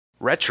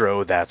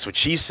Retro, That's What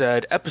She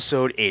Said,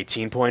 episode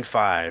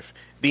 18.5,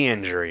 The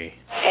Injury.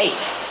 Hey,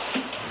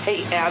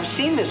 I've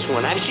seen this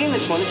one. It's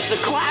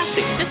the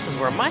classic. This is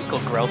where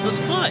Michael grills his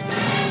foot.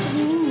 What do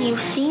you mean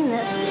you've seen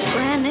this? It's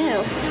brand new.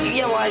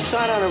 Yeah, well, I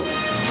saw it on a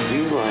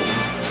rerun.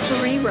 It's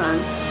a rerun.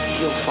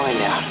 You'll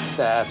find out.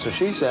 That's what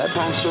she said.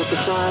 Time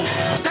circuitron.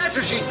 That's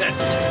what she said.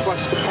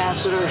 Flux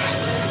capacitor.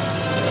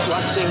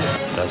 Fluxing.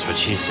 That's what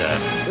she said.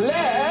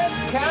 Let's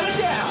count it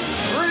down.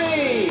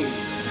 3,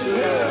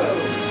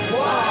 2,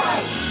 1.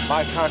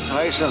 My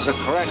calculations are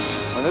correct.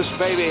 When this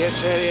baby hits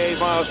 88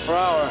 miles per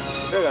hour,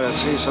 you're gonna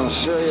see some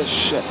serious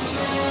shit.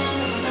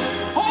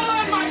 Hold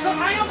on, Michael.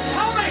 I am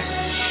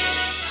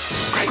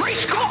coming.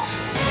 Great Scott!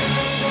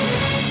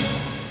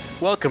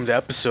 Welcome to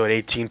episode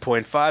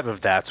 18.5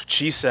 of That's What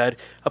She Said,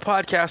 a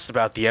podcast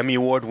about the Emmy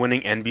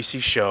Award-winning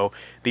NBC show,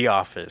 The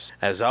Office.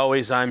 As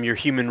always, I'm your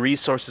Human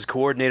Resources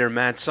Coordinator,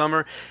 Matt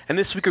Summer, and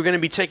this week we're going to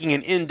be taking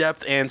an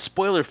in-depth and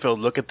spoiler-filled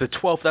look at the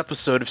 12th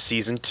episode of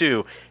Season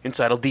 2,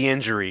 entitled The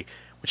Injury,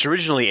 which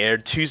originally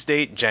aired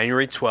Tuesday,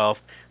 January 12th,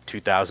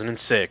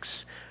 2006.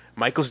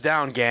 Michael's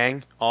down,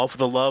 gang, all for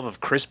the love of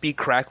crispy,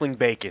 crackling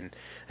bacon,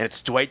 and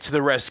it's Dwight to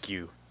the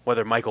rescue,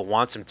 whether Michael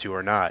wants him to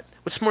or not.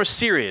 What's more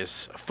serious,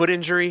 a foot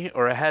injury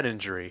or a head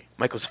injury?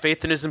 Michael's faith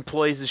in his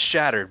employees is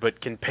shattered,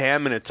 but can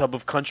Pam in a tub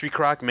of country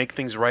crock make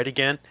things right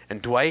again?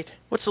 And Dwight?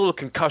 What's a little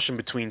concussion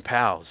between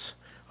pals?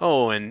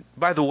 Oh, and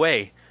by the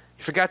way,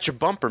 you forgot your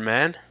bumper,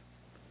 man.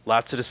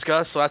 Lots to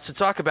discuss, lots to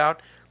talk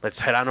about. Let's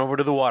head on over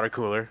to the water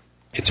cooler.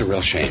 It's a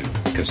real shame,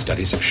 because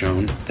studies have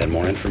shown that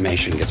more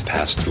information gets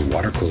passed through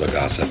water cooler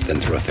gossip than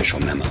through official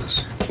memos,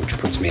 which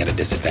puts me at a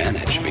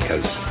disadvantage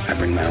because I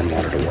bring my own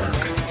water to work.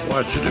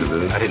 Why'd you do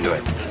this? I didn't do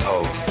it.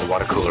 Oh, the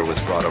water cooler was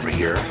brought over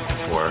here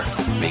for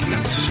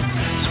maintenance.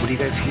 So what do you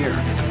guys hear?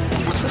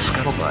 What's the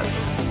scuttlebutt?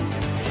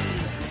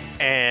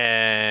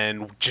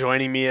 And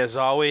joining me as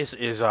always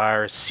is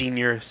our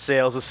senior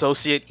sales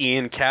associate,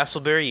 Ian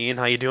Castleberry. Ian,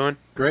 how you doing?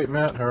 Great,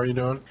 Matt. How are you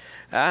doing?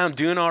 I'm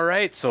doing all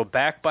right. So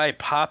back by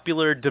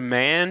popular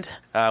demand,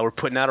 we're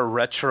putting out a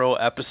retro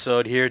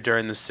episode here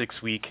during the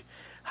 6-week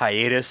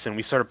hiatus, and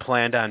we sort of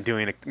planned on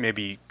doing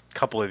maybe a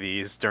couple of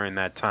these during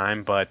that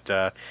time, but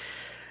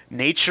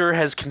nature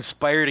has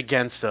conspired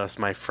against us,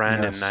 my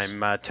friend, Yes. and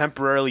I'm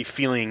temporarily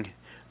feeling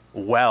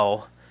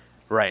well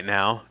right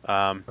now.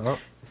 Don't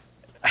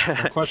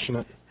question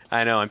it.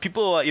 I know, and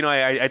people,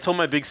 I told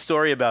my big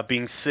story about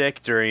being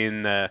sick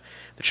during the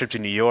trip to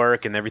New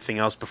York and everything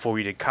else before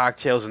we did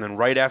Cocktails, and then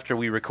right after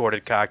we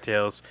recorded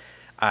Cocktails,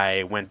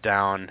 I went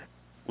down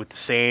with the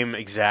same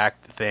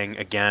exact thing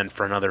again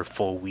for another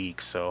full week.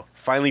 So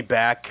finally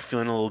back,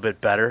 feeling a little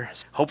bit better.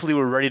 Hopefully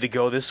we're ready to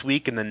go this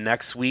week and the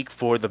next week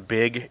for the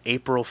big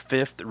April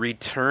 5th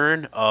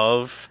return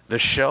of the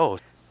show.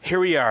 Here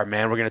we are,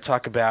 man. We're going to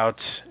talk about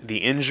The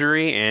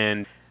Injury,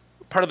 and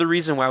part of the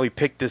reason why we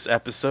picked this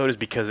episode is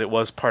because it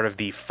was part of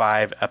the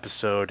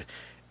 5-episode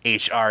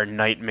HR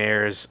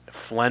Nightmares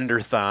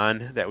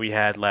Flenderthon that we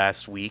had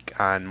last week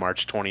on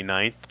March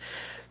 29th.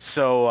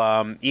 So,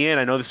 Ian,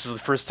 I know this is the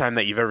first time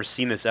that you've ever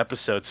seen this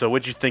episode, so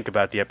what'd you think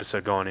about the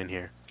episode going in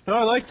here? No,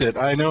 I liked it.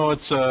 I know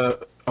it's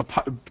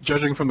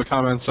judging from the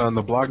comments on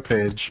the blog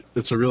page,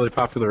 it's a really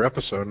popular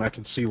episode, and I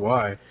can see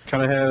why.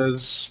 Kind of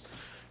has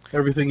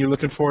everything you're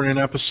looking for in an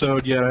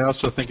episode, yet I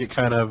also think it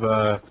kind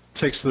of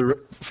takes the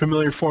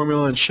familiar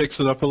formula and shakes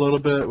it up a little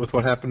bit with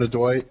what happened to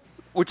Dwight.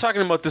 We're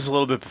talking about this a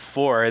little bit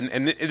before, and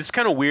it's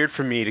kind of weird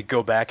for me to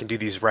go back and do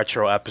these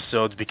retro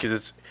episodes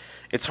because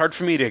it's hard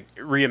for me to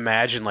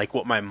reimagine like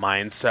what my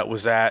mindset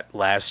was at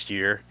last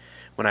year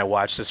when I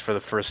watched this for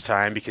the first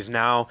time, because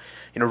now,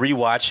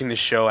 rewatching the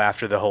show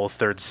after the whole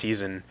third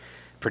season,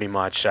 pretty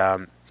much,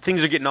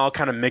 things are getting all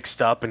kind of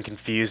mixed up and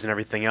confused and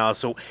everything else.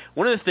 So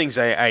one of the things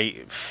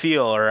I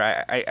feel, or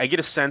I get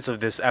a sense of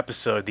this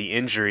episode, The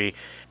Injury,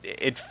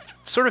 it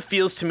sort of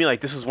feels to me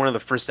like this is one of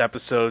the first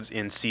episodes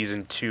in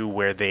Season 2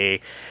 where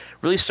they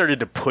really started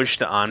to push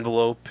the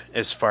envelope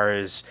as far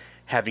as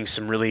having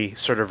some really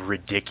sort of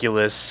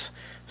ridiculous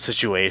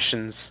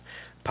situations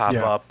pop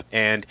up.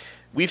 And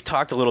we've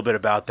talked a little bit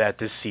about that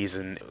this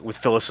season with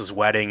Phyllis's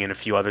wedding and a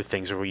few other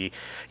things where we,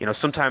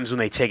 sometimes when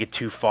they take it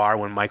too far,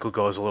 when Michael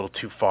goes a little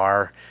too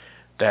far,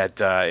 that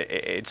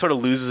it sort of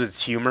loses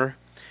its humor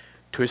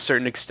to a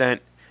certain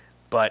extent.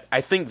 But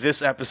I think this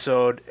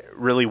episode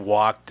really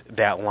walked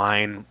that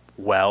line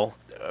well.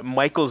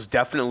 Michael's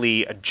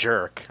definitely a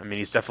jerk. I mean,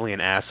 he's definitely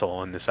an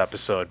asshole in this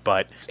episode,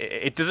 but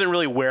it doesn't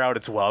really wear out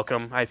its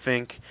welcome, I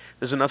think.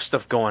 There's enough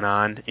stuff going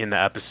on in the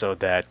episode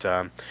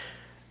that,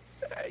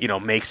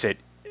 makes it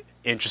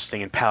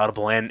interesting and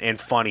palatable and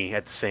funny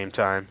at the same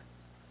time.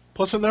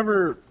 Plus, it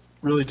never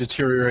really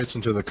deteriorates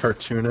into the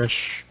cartoonish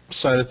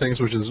side of things,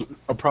 which is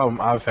a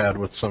problem I've had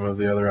with some of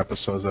the other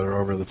episodes that are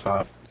over the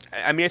top.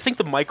 I mean, I think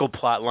the Michael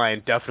plot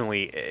line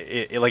definitely,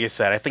 like I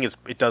said, I think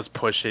it does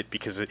push it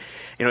because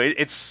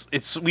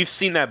it's we've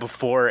seen that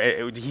before.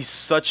 He's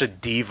such a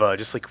diva,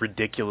 just like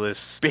ridiculous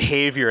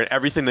behavior, and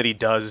everything that he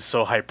does is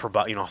so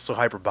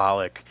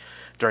hyperbolic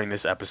during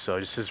this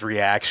episode. Just his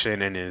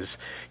reaction and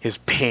his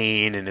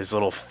pain and his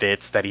little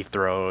fits that he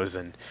throws,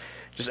 and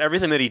just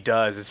everything that he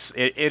does,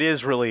 it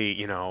is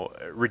really,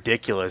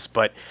 ridiculous,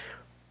 but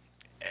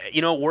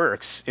it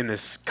works in this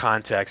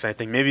context. I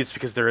think maybe it's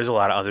because there is a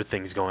lot of other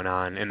things going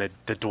on, and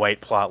the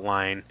Dwight plot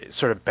line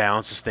sort of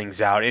balances things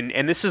out.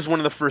 And this is one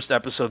of the first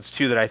episodes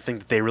too that I think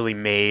that they really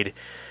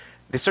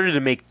they started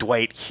to make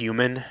Dwight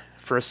human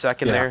for a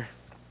second there.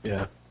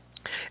 Yeah.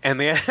 And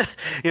they,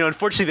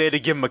 unfortunately, they had to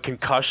give him a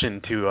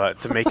concussion to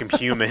make him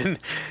human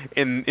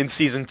in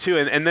season 2,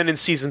 and then in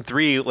season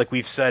 3, like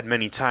we've said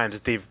many times,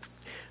 that they've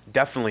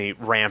definitely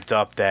ramped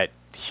up that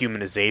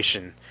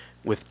humanization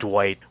with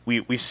Dwight.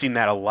 We've seen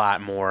that a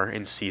lot more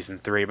in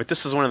season 3, but this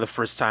is one of the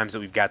first times that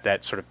we've got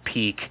that sort of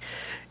peek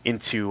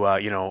into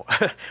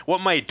what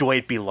might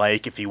Dwight be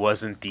like if he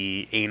wasn't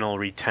the anal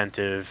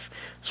retentive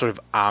sort of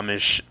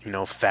Amish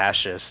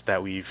fascist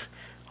that we've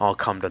all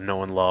come to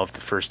know and love the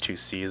first 2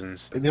 seasons.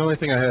 The only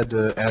thing I had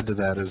to add to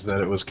that is that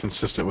it was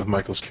consistent with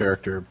Michael's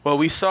character. Well,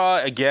 we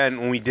saw, again,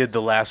 when we did the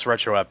last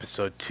retro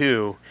episode,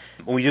 too,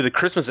 when we did the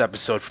Christmas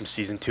episode from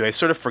season 2, I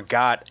sort of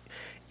forgot,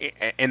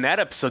 in that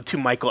episode, too,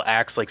 Michael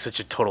acts like such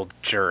a total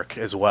jerk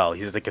as well.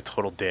 He's like a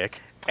total dick.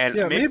 And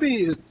yeah,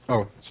 maybe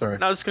oh, sorry.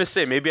 No, I was going to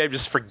say, maybe I'm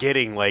just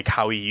forgetting, like,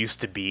 how he used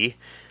to be.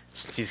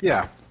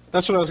 Yeah,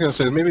 that's what I was going to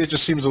say. Maybe it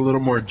just seems a little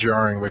more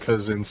jarring,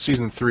 because in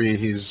season 3,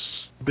 he's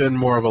been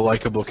more of a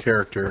likable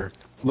character,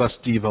 less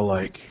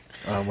diva-like,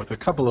 with a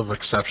couple of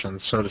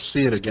exceptions. So to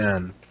see it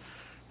again,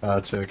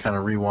 to kind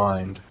of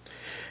rewind.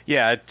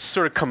 Yeah, it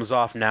sort of comes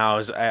off now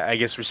as I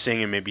guess we're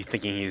seeing him maybe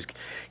thinking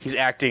he's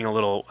acting a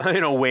little,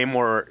 way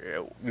more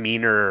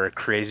meaner or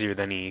crazier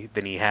than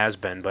he has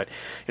been. But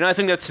I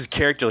think that's his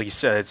character, like you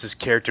said. It's his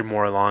character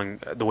more along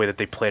the way that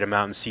they played him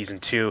out in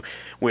season 2,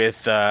 with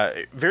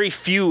very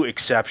few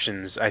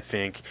exceptions. I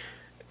think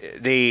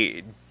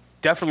they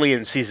definitely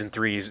in season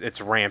 3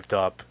 it's ramped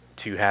up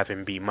to have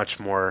him be much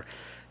more.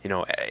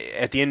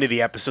 At the end of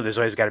the episode, there's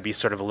always got to be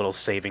sort of a little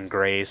saving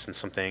grace and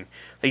something.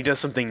 He does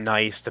something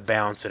nice to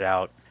balance it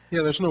out.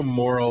 Yeah, there's no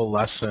moral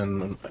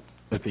lesson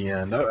at the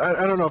end.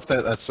 I don't know if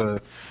that's a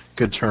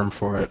good term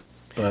for it,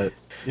 but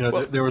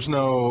there was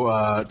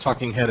no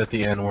talking head at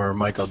the end where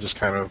Michael just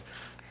kind of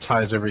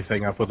ties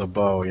everything up with a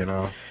bow.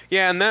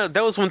 Yeah, and that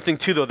was one thing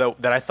too, though,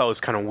 that I thought was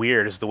kind of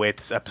weird, is the way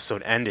this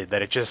episode ended.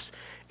 That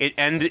it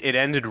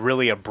ended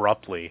really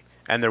abruptly,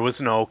 and there was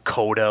no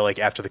coda like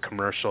after the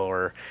commercial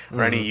or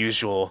any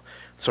usual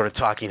sort of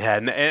talking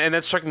head, and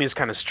that struck me as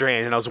kind of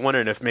strange. And I was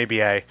wondering if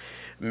maybe I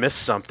missed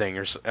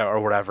something or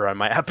whatever on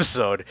my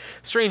episode.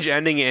 Strange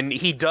ending, and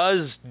he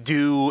does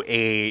do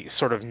a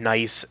sort of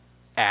nice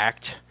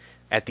act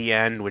at the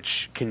end, which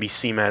can be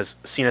seen as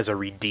a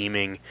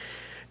redeeming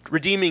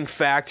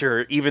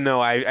factor, even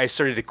though I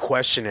started to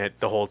question it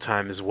the whole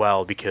time as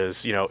well, because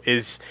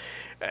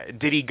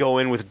did he go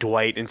in with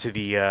Dwight into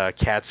the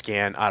CAT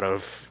scan out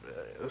of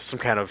some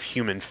kind of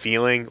human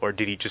feeling, or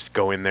did he just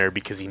go in there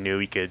because he knew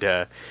he could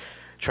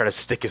try to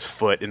stick his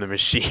foot in the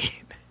machine?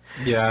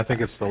 Yeah, I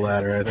think it's the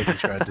latter. I think he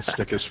tried to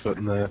stick his foot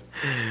in the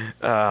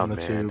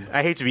tube.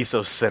 I hate to be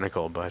so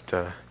cynical, but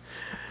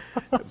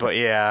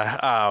yeah.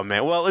 Oh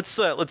man. Well,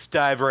 let's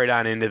dive right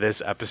on into this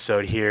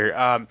episode here.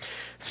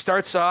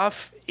 Starts off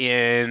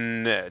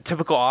in a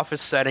typical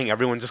office setting.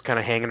 Everyone's just kind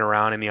of hanging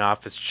around in the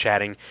office,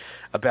 chatting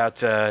about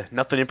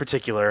nothing in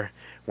particular,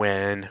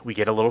 when we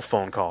get a little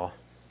phone call.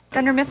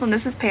 Thunder Mifflin,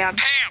 this is Pam.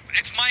 Pam,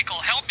 it's Michael.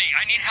 Help me.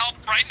 I need help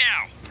right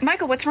now.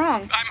 Michael, what's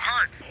wrong? I'm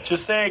hurt.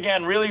 Just say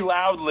again really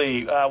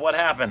loudly what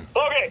happened.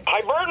 Okay,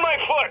 I burned my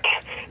foot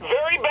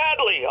very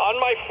badly on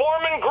my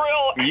Foreman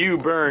grill. You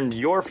burned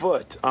your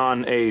foot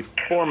on a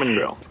Foreman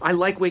grill. I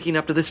like waking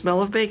up to the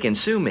smell of bacon.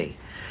 Sue me.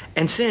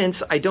 And since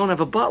I don't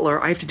have a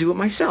butler, I have to do it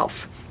myself.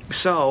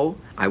 So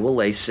I will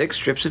lay 6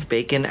 strips of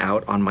bacon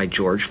out on my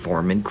George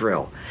Foreman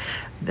grill.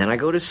 Then I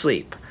go to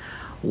sleep.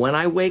 When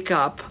I wake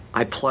up,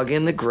 I plug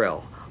in the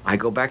grill. I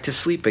go back to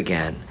sleep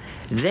again.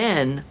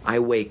 Then I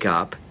wake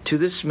up to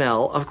the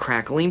smell of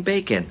crackling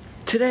bacon.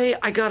 Today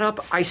I got up,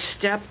 I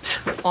stepped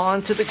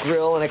onto the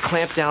grill, and I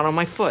clamped down on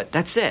my foot.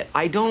 That's it.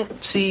 I don't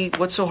see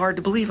what's so hard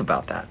to believe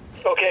about that.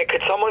 Okay,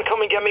 could someone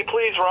come and get me,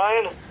 please,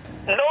 Ryan?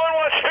 No one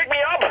wants to pick me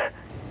up.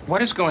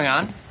 What is going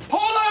on?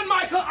 Hold on,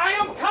 Michael. I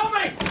am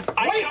coming.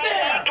 Wait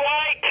there.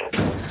 Dwight.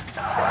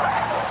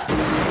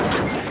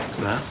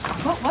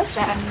 What was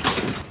that?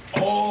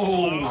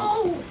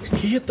 Oh,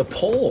 he hit the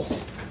pole.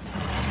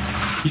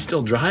 He's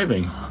still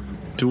driving.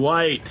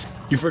 Dwight,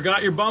 you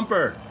forgot your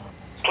bumper.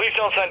 Please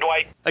don't send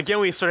Dwight. Again,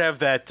 we sort of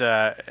have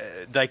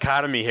that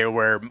dichotomy here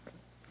where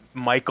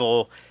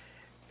Michael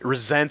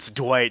resents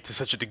Dwight to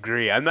such a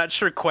degree. I'm not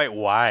sure quite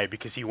why,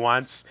 because he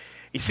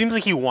seems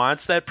like he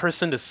wants that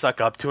person to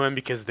suck up to him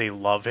because they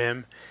love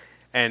him,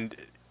 and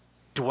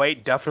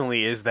Dwight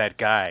definitely is that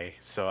guy.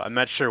 So I'm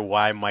not sure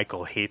why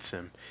Michael hates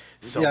him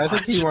so I much.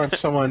 think he wants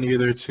someone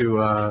either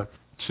to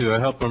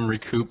help him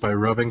recoup by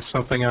rubbing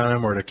something on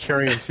him, or to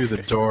carry him through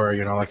the door,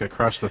 like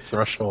across the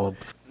threshold.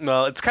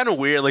 Well, it's kind of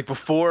weird. Like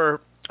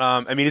before,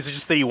 is it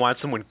just that you want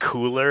someone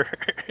cooler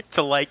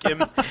to like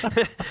him?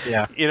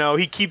 Yeah.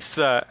 He keeps,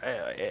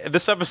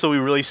 this episode we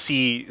really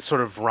see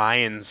sort of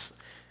Ryan's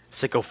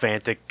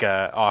sycophantic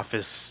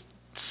office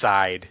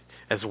side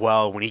as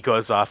well when he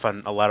goes off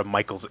on a lot of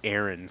Michael's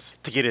errands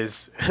to get his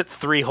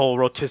 3 whole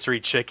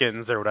rotisserie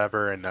chickens or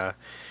whatever, and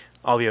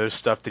all the other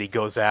stuff that he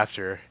goes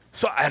after.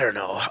 So I don't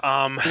know.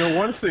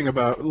 One thing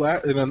about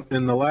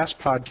in the last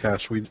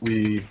podcast,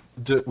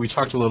 we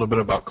talked a little bit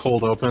about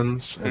cold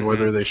opens and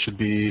whether they should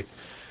be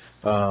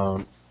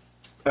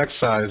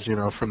excised,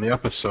 from the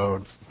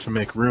episode to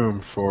make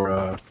room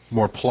for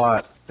more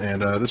plot.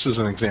 And this is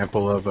an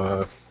example of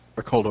a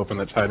cold open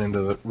that tied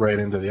right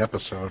into the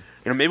episode.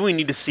 Maybe we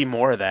need to see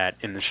more of that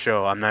in the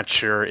show. I'm not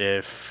sure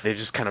if they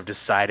just kind of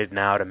decided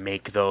now to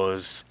make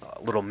those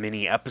little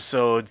mini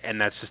episodes,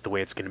 and that's just the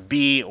way it's going to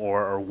be,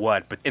 or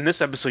what. But in this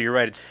episode, you're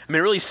right. It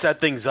really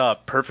set things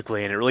up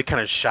perfectly, and it really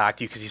kind of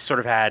shocked you because you sort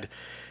of had,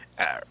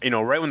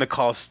 right when the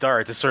call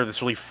starts, it's sort of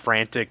this really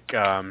frantic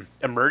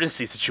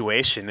emergency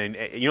situation. And,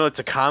 it's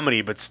a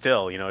comedy, but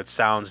still, it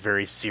sounds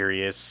very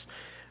serious.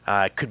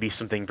 It could be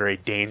something very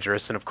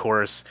dangerous, and of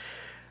course,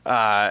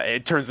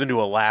 it turns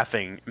into a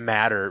laughing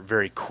matter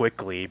very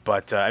quickly.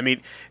 But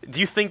do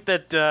you think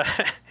that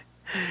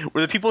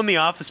were the people in the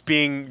office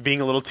being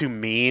a little too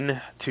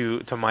mean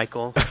to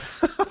Michael?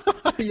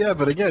 Yeah,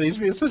 but again, he's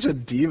being such a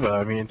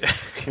diva.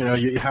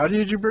 How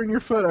did you burn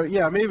your foot?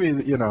 Yeah, maybe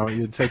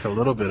you'd take a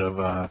little bit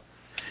of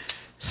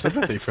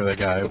sympathy for the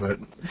guy, but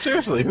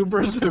seriously, who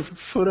burns their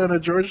foot on a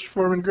George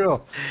Foreman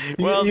grill?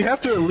 Well, you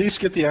have to at least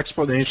get the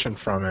explanation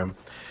from him.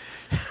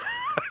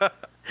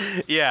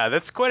 Yeah,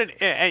 that's quite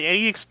and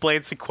he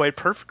explains it quite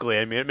perfectly.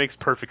 It makes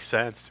perfect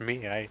sense to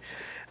me.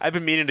 I've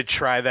been meaning to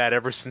try that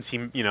ever since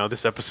this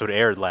episode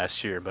aired last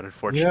year, but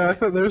unfortunately. Yeah, I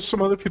thought there's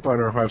some other people I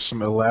know who have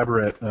some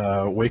elaborate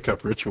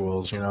wake-up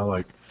rituals,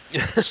 like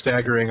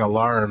staggering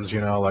alarms,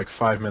 like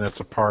 5 minutes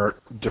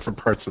apart, different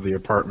parts of the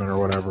apartment or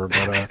whatever, but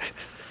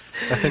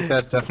I think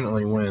that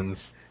definitely wins.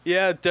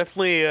 Yeah,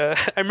 definitely.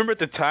 I remember at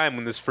the time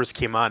when this first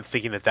came on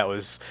thinking that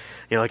was,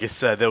 like I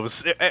said, it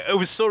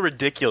was so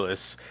ridiculous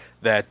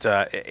that,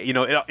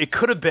 it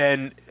could have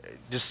been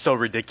just so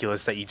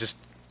ridiculous that you just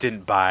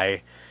didn't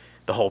buy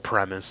the whole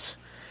premise.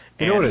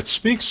 What it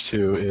speaks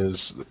to is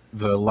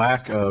the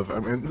lack of.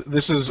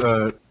 This is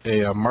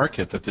a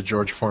market that the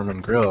George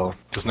Foreman Grill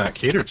does not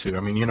cater to.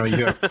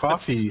 You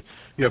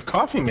have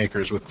coffee,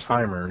 makers with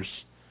timers.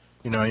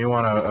 You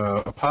want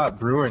a pot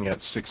brewing at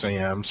 6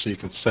 a.m. so you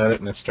can set it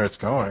and it starts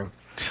going.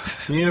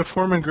 You need a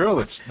Foreman Grill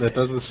that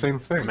does the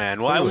same thing.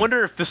 Man, well, I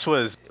wonder if this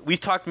was.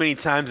 We've talked many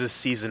times this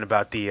season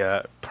about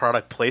the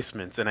product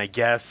placements, and I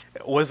guess,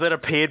 was that a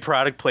paid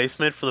product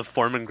placement for the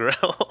Foreman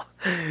Grill?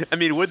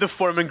 Would the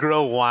Foreman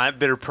Grill want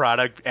their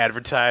product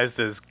advertised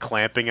as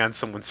clamping on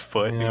someone's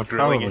foot and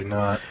grilling probably it?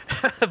 not.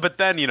 But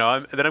then,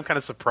 I'm kind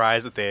of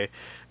surprised that they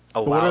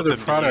allowed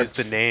them to use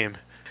the name.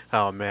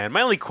 Oh, man.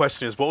 My only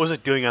question is, what was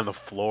it doing on the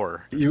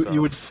floor?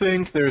 You would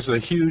think there's a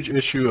huge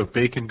issue of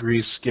bacon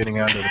grease getting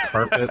onto the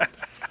carpet.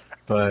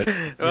 But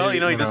well, he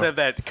does have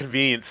that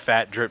convenient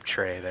fat drip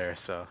tray there.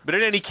 So, but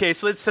in any case,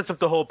 let's set up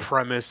the whole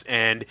premise,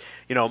 and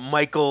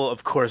Michael,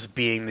 of course,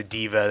 being the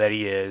diva that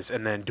he is,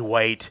 and then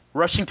Dwight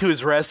rushing to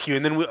his rescue,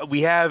 and then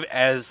we have,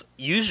 as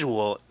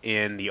usual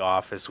in The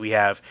Office, we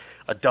have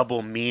a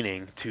double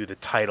meaning to the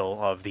title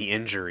of the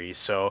injury.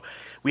 So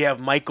we have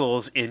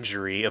Michael's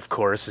injury, of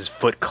course, his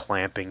foot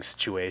clamping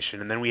situation,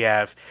 and then we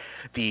have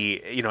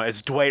the as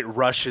Dwight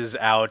rushes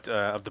out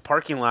of the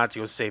parking lot to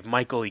go save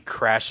Michael, he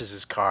crashes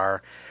his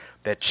car.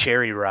 That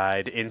cherry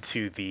ride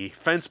into the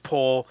fence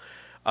pole,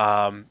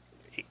 a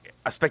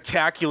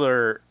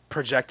spectacular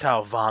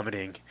projectile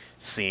vomiting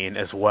scene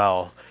as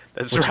well.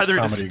 That's rather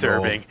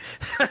disturbing.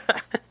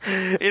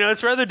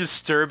 It's rather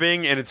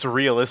disturbing, and it's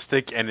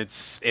realistic, and it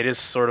is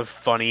sort of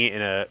funny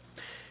in a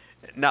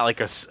not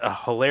like a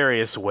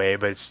hilarious way,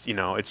 but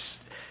it's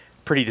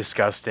pretty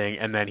disgusting.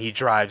 And then he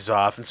drives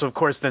off, and so of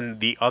course then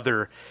the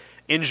other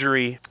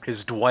injury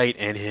is Dwight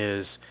and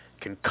his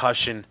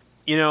concussion.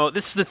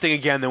 This is the thing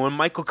again, that when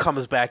Michael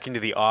comes back into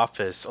the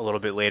office a little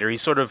bit later, he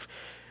sort of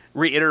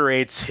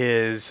reiterates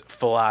his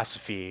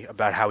philosophy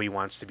about how he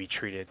wants to be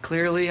treated.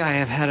 Clearly, I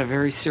have had a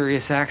very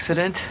serious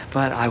accident,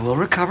 but I will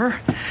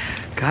recover,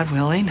 God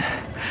willing.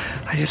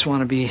 I just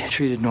want to be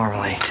treated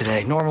normally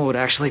today. Normal would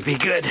actually be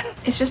good.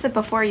 It's just that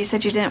before you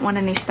said you didn't want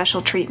any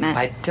special treatment.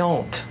 I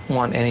don't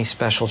want any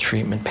special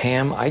treatment,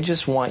 Pam. I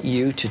just want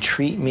you to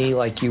treat me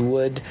like you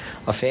would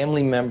a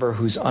family member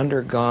who's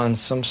undergone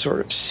some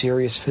sort of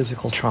serious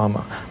physical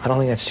trauma. I don't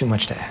think that's too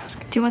much to ask.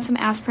 Do you want some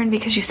aspirin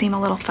because you seem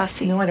a little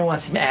fussy? No, I don't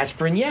want some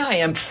aspirin. Yeah, I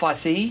am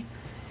fussy.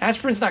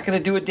 Aspirin's not going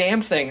to do a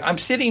damn thing. I'm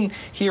sitting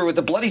here with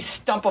a bloody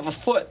stump of a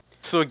foot.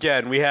 So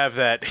again, we have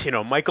that,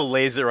 Michael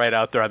lays it right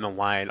out there on the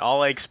line.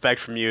 All I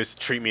expect from you is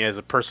to treat me as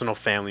a personal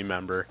family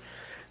member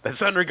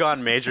that's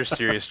undergone major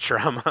serious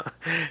trauma.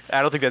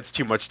 I don't think that's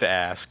too much to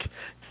ask.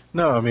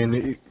 No,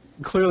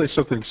 clearly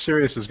something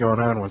serious is going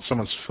on when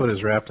someone's foot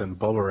is wrapped in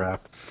bubble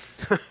wrap.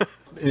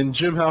 In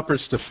Jim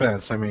Halpert's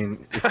defense,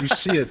 if you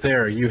see it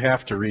there, you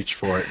have to reach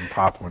for it and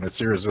pop one. It's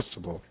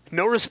irresistible.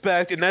 No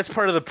respect, and that's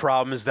part of the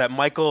problem is that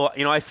Michael,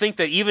 I think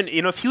that even,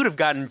 if he would have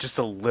gotten just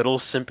a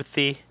little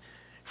sympathy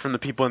from the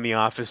people in the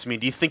office, do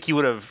you think he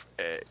would have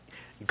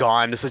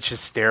gone to such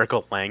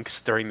hysterical lengths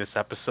during this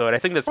episode. I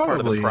think that's part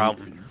of the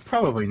problem.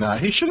 Probably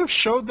not. He should have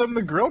showed them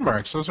the grill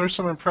marks. Those are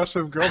some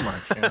impressive grill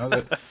marks.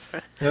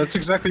 That's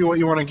exactly what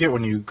you want to get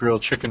when you grill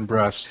chicken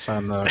breasts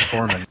on the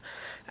Foreman.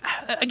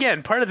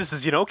 Again, part of this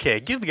is, okay,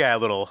 give the guy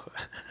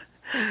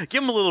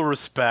give him a little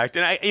respect.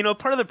 And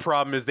part of the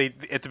problem is they,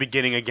 at the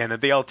beginning again,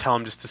 that they all tell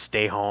him just to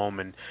stay home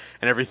and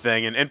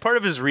everything. And part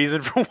of his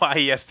reason for why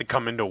he has to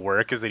come into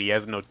work is that he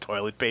has no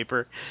toilet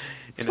paper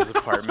in his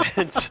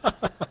apartment.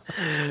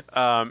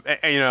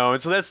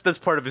 And so that's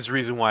part of his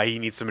reason why he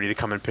needs somebody to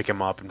come and pick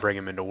him up and bring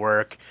him into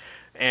work.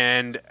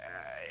 And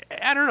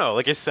I don't know,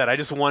 like I said, I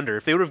just wonder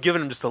if they would have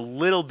given him just a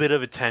little bit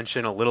of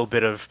attention, a little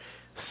bit of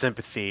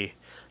sympathy.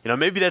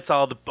 Maybe that's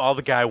all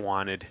the guy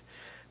wanted.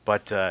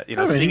 But he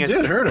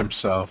did hurt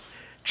himself.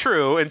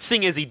 True, and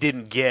seeing as he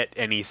didn't get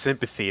any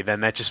sympathy,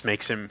 then that just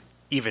makes him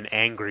even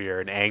angrier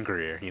and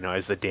angrier,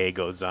 as the day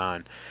goes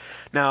on.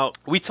 Now,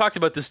 we talked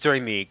about this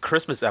during the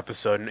Christmas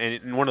episode,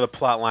 and one of the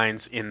plot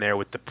lines in there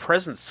with the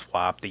present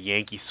swap, the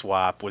Yankee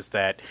swap, was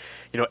that,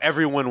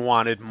 everyone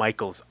wanted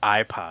Michael's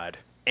iPod,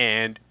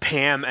 and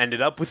Pam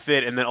ended up with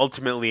it, and then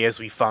ultimately, as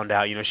we found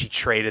out, she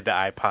traded the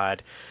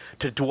iPod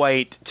to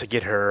Dwight to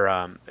get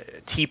her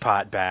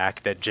teapot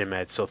back that Jim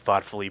had so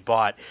thoughtfully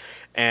bought.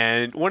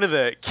 And one of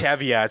the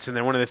caveats, and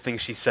then one of the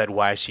things she said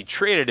why she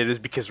traded it is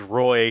because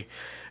Roy,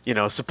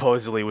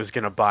 supposedly was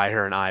going to buy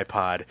her an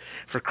iPod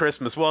for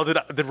Christmas. Well, did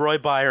Roy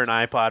buy her an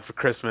iPod for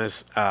Christmas?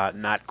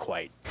 Not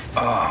quite.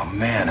 Oh,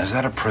 man, is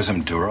that a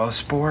Prism Duro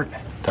Sport?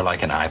 They're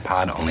like an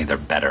iPod, only they're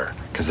better,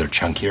 because they're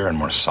chunkier and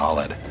more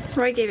solid.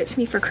 Roy gave it to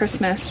me for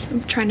Christmas.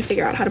 I'm trying to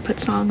figure out how to put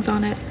songs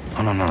on it.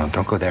 Oh, no,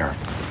 don't go there.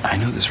 I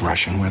know this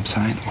Russian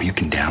website where you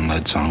can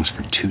download songs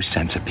for 2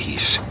 cents a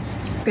piece.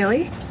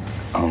 Really?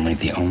 Only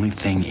the only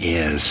thing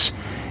is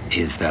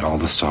that all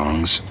the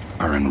songs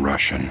are in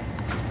Russian.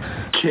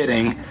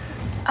 Kidding.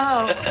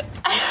 Oh.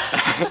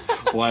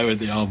 Why would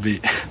they all be?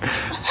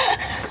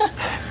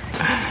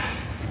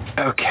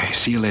 Okay,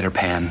 see you later,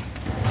 Pan.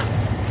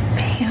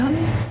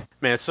 Pam?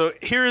 Man, so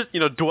here's,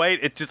 Dwight,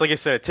 it's just like I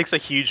said, it takes a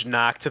huge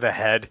knock to the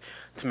head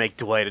to make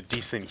Dwight a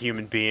decent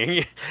human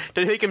being.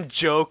 To make him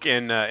joke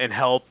and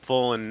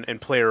helpful and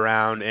play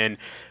around. And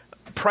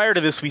prior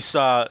to this, we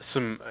saw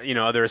some,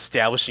 other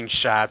establishing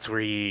shots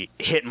where he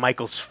hit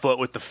Michael's foot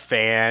with the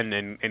fan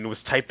and was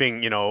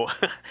typing,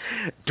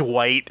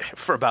 Dwight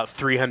for about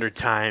 300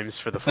 times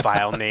for the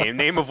file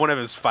name of one of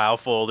his file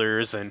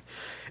folders and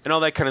all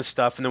that kind of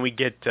stuff. And then we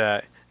get,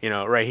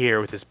 right here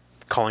with his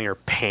calling her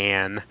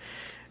Pan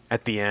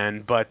at the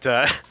end. But,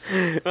 well,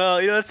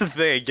 that's the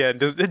thing again.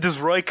 Does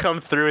Roy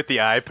come through with the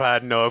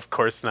iPod? No, of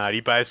course not. He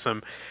buys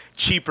some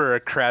cheaper,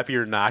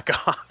 crappier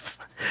knockoff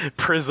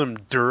Prism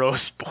Duro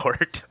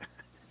Sport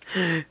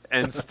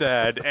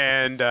instead.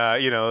 And,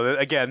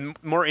 again,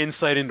 more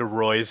insight into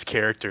Roy's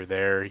character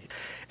there.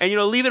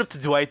 And, leave it up to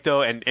Dwight,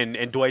 though,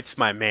 and Dwight's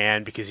my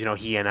man because,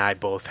 he and I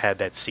both had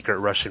that secret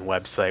Russian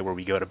website where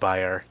we go to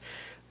buy our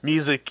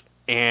music.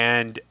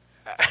 And,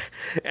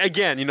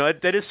 again,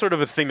 that is sort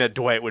of a thing that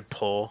Dwight would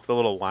pull, the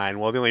little line.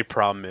 Well, the only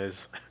problem is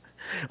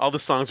all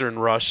the songs are in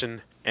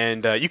Russian.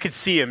 And you could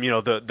see him,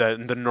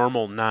 the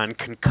normal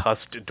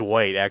non-concussed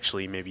Dwight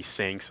actually maybe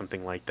saying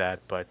something like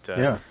that. But,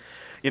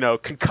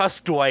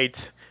 concussed Dwight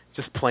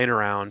just playing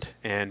around.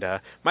 And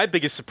my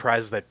biggest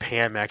surprise is that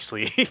Pam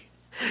actually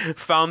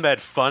found that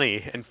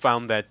funny and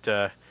found that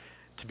to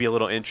be a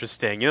little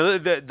interesting.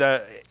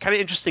 The kind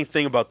of interesting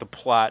thing about the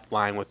plot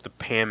line with the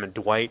Pam and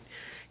Dwight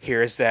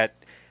here is that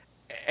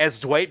as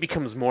Dwight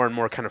becomes more and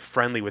more kind of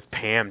friendly with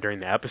Pam during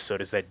the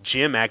episode is that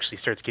Jim actually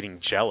starts getting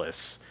jealous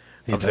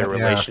of their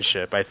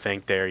relationship, I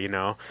think, there,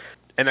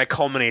 And that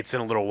culminates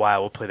in a little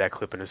while. We'll play that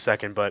clip in a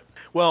second. But,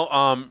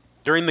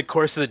 during the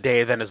course of the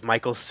day, then, as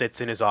Michael sits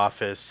in his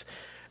office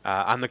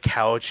on the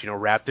couch,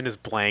 wrapped in his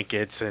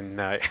blankets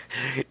and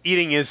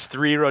eating his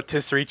 3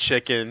 rotisserie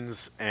chickens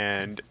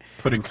and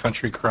putting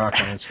Country Crock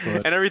on his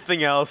foot and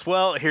everything else.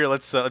 Well, here,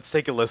 let's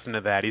take a listen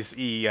to that.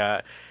 He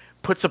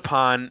puts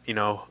upon,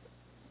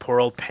 poor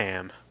old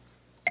Pam.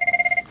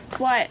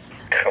 What?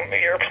 Come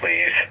here,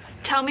 please.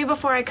 Tell me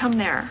before I come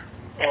there.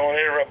 I want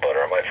you to rub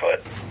butter on my foot.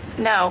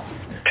 No.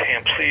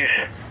 Pam, please.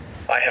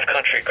 I have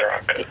Country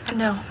Crock.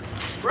 No.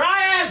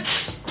 Ryan!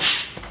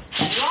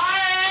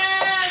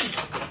 Ryan!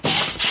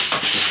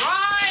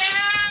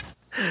 Ryan!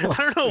 I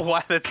don't know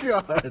why that's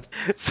God.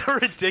 so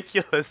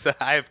ridiculous that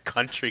I have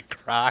Country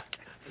Crock.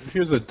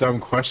 Here's a dumb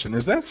question.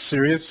 Is that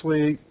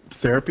seriously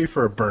therapy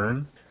for a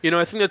burn?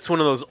 I think that's one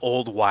of those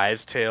old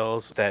wives'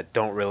 tales that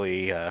don't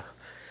really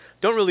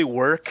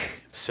work.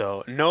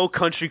 So, no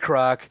Country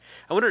Crock.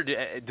 I wonder,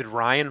 did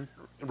Ryan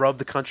rub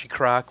the Country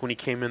Crock when he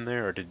came in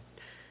there, or did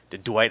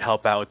Dwight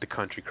help out with the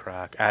Country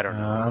Crock? I don't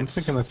know. I'm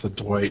thinking that's a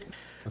Dwight.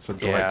 That's a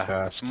Dwight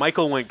task.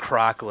 Michael went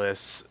crockless,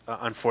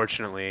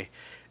 unfortunately,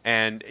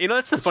 and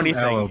that's the funny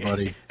thing. Aloe,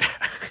 buddy.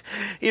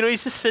 He's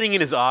just sitting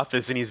in his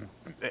office and he's,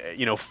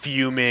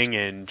 fuming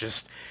and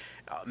just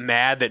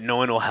mad that no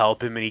one will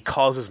help him, and he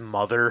calls his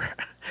mother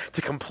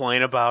to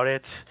complain about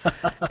it.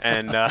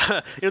 And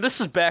this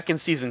is back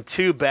in season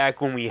 2, back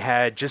when we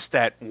had just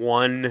that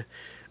one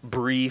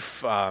brief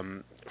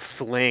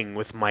fling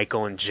with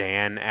Michael and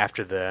Jan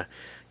after the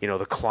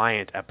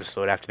client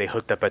episode, after they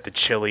hooked up at the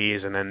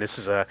Chili's, and then this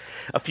is a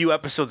few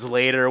episodes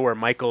later where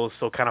Michael is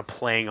still kind of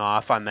playing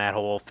off on that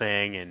whole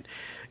thing, and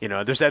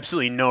there's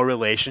absolutely no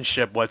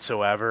relationship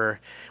whatsoever,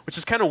 which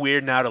is kind of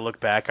weird now to look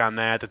back on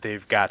that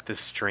they've got this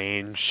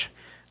strange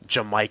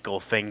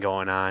Jamichael thing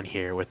going on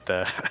here with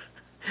the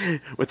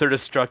with their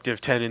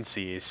destructive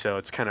tendencies. So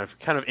it's kind of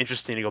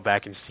interesting to go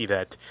back and see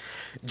that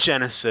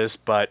genesis,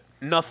 but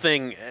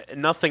nothing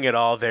at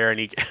all there.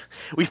 And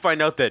we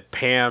find out that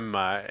Pam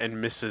and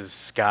Mrs.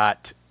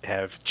 Scott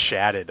have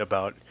chatted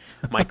about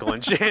Michael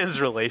and Jan's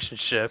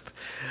relationship.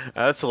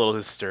 That's a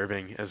little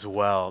disturbing as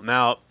well.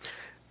 Now,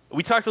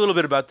 we talked a little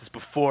bit about this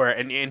before,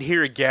 and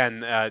here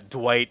again,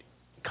 Dwight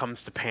comes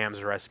to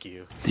Pam's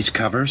rescue. These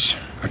covers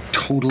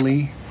are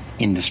totally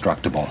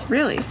indestructible.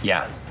 Really?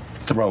 Yeah.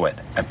 Throw it.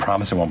 I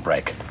promise it won't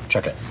break.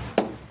 Check it.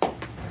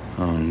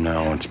 Oh,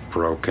 no, it's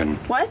broken.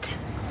 What?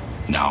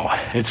 No,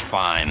 it's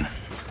fine.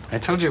 I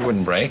told you it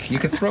wouldn't break. You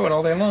could throw it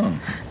all day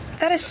long.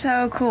 That is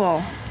so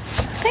cool.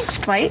 Thanks,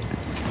 Dwight.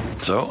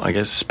 So, I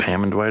guess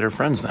Pam and Dwight are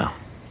friends now.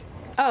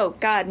 Oh,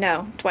 God,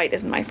 no. Dwight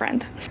isn't my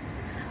friend.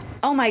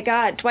 Oh, my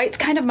God. Dwight's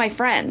kind of my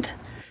friend.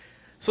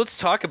 So let's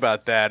talk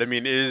about that. I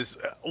mean,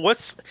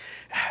 what's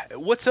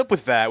up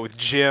with that, with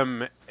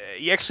Jim?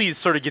 He actually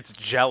sort of gets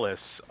jealous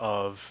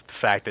of the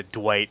fact that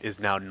Dwight is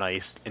now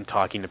nice and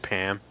talking to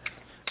Pam.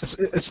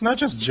 It's not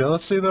just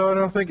jealousy, though, I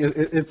don't think.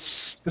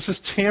 This is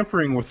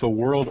tampering with the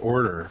world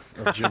order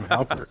of Jim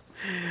Halpert.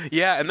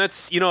 Yeah, and that's,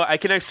 I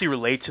can actually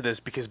relate to this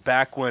because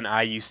back when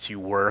I used to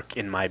work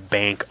in my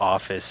bank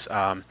office,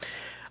 I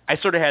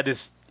sort of had this,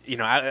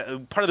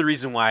 part of the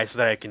reason why, so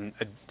that I can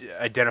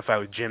identify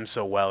with Jim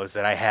so well, is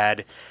that I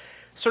had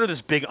sort of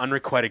this big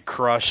unrequited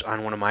crush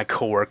on one of my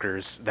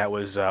coworkers that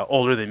was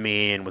older than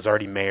me and was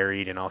already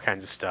married and all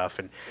kinds of stuff.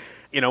 And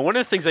one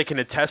of the things I can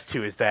attest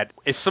to is that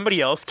if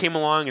somebody else came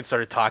along and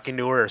started talking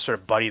to her or sort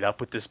of buddied up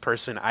with this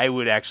person, I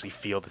would actually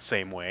feel the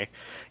same way.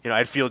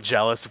 I'd feel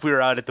jealous if we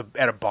were out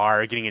at a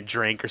bar getting a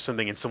drink or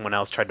something and someone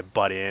else tried to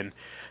butt in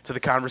to the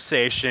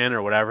conversation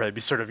or whatever. I'd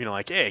be sort of,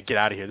 like, hey, get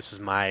out of here. This is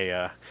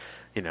my,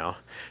 this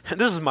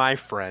is my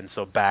friend,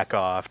 so back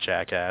off,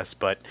 jackass.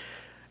 But,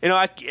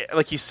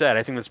 like you said,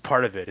 I think that's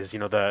part of it is,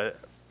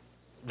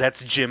 that's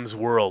Jim's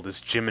world, is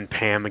Jim and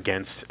Pam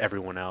against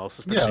everyone else.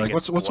 Yeah, like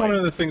what's one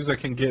of the things that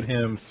can get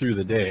him through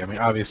the day? I mean,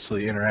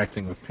 obviously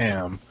interacting with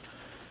Pam,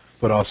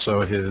 but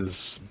also his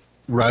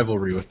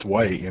rivalry with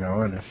Dwight,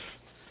 and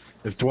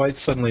if Dwight's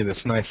suddenly this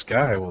nice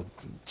guy, well,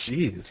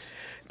 geez.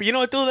 But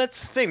though, that's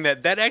the thing,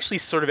 that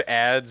actually sort of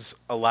adds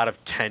a lot of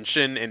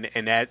tension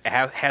and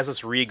has us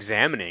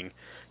re-examining,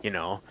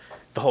 the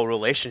whole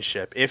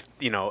relationship. If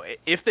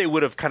they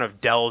would have kind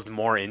of delved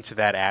more into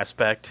that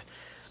aspect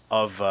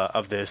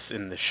of this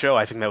in the show,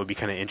 I think that would be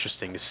kind of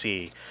interesting to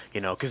see,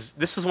 because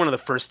this is one of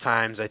the first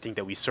times I think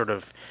that we sort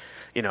of,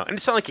 and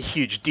it's not like a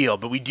huge deal,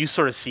 but we do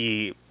sort of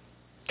see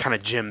kind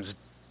of Jim's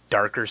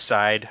darker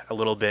side a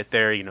little bit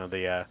there,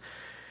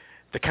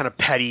 the kind of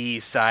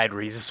petty side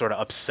where he's just sort of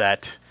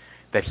upset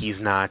that he's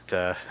not,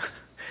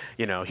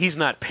 he's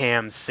not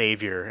Pam's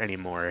savior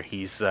anymore.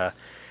 He's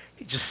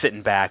just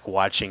sitting back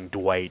watching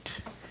Dwight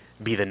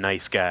be the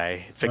nice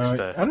guy. I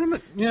don't know.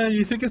 Yeah,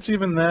 you think it's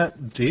even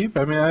that deep?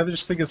 I mean, I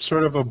just think it's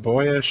sort of a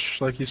boyish,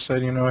 like you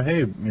said,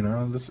 hey,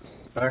 this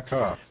back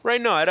off. Right,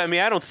 no, I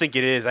mean, I don't think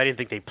it is. I didn't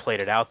think they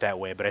played it out that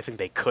way, but I think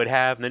they could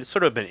have, and it's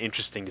sort of been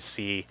interesting to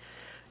see,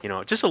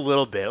 just a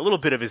little bit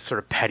of his sort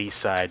of petty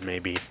side,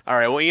 maybe. All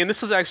right, well, Ian, this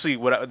is actually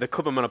the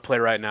clip I'm going to play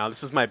right now.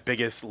 This is my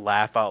biggest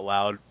laugh out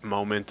loud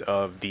moment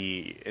of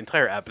the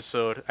entire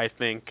episode, I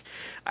think.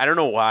 I don't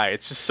know why.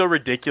 It's just so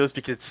ridiculous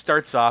because it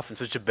starts off in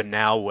such a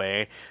banal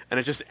way, and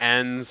it just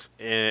ends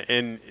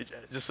in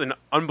just an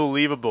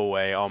unbelievable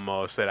way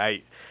almost that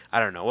I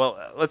don't know. Well,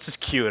 let's just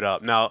cue it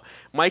up. Now,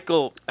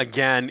 Michael,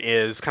 again,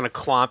 is kind of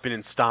clomping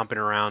and stomping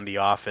around the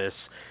office,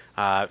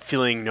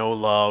 feeling no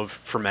love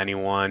from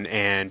anyone,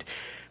 and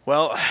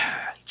well,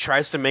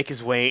 tries to make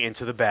his way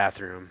into the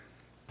bathroom.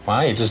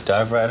 Why? You just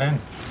dive right in.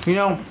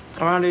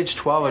 Around age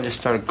 12, I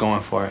just started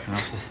going for it.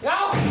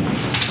 No!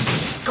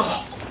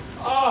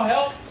 Oh,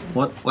 help!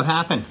 What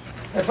happened?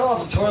 I fell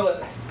off the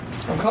toilet.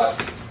 I'm caught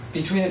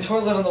between the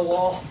toilet and the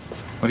wall.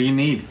 What do you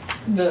need?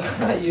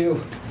 Not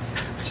you.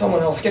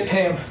 Someone else. Get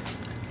Pam.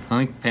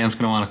 I think Pam's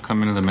going to want to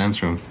come into the men's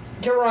room.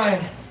 Get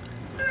Ryan.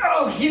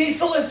 Oh, he needs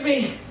to lift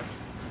me.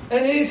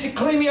 And he needs to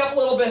clean me up a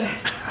little bit.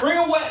 Bring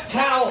a wet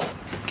towel.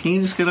 Can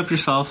you just get up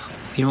yourself?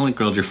 You only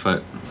grilled your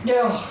foot.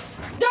 No.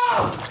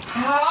 No!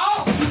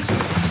 How?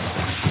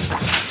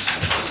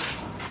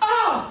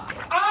 Oh!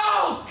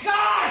 Oh,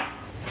 God!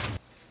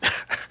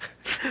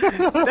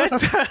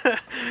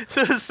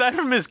 So aside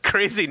from his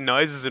crazy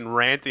noises and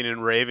ranting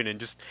and raving and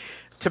just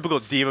typical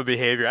diva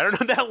behavior, I don't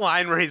know that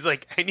line where he's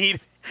like, and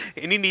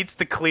he needs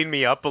to clean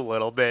me up a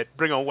little bit.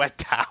 Bring a wet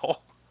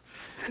towel.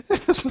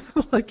 It's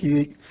not like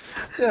he's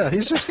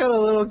just got a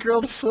little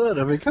grilled foot.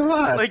 I mean, come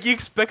on. Like he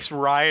expects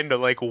Ryan to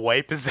like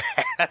wipe his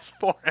ass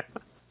for him.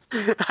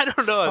 I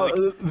don't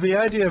know. The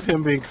idea of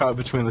him being caught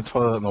between the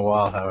toilet and the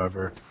wall,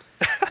 however,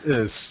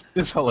 is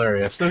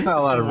hilarious. There's not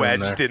a lot of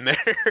room wedged there. in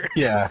there.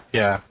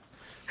 Yeah.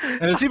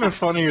 And it's even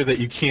funnier that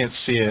you can't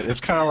see it. It's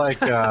kind of like,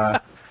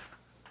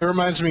 it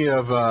reminds me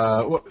of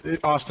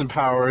Austin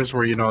Powers,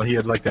 where, he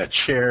had like that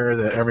chair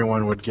that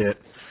everyone would get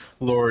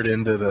lured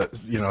into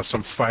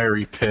some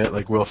fiery pit,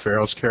 like Will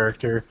Ferrell's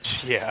character.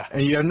 Yeah.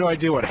 And you have no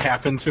idea what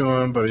happened to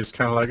him, but he's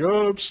kind of like,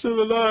 oh, I'm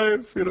still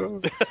alive,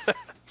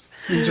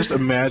 You just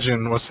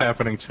imagine what's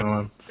happening to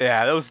him.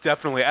 Yeah, that was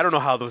definitely... I don't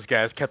know how those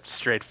guys kept a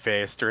straight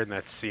face during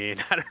that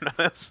scene. I don't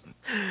know.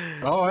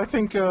 Oh, I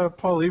think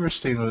Paul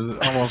Lieberstein was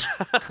almost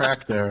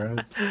cracked there.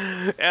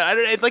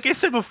 Like I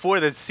said before,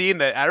 that scene,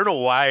 that I don't know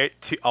why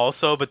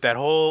also, but that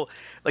whole...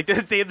 Like,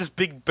 they had this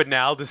big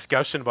banal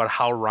discussion about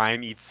how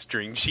Ryan eats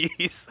string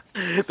cheese.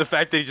 The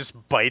fact that he just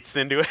bites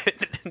into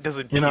it and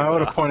doesn't... I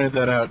would have pointed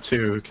that out,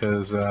 too,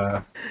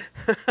 because...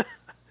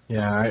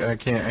 Yeah, I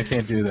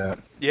can't do that.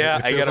 Yeah,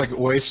 it feels like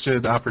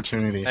wasted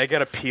opportunity. I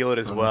gotta peel it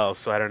as well,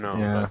 so I don't know.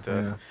 Yeah,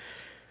 but,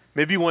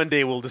 maybe one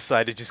day we'll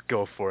decide to just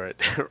go for it,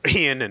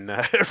 Ian, and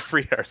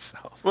free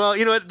ourselves. Well,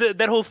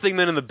 that whole thing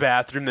then in the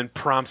bathroom then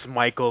prompts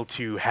Michael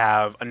to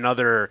have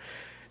another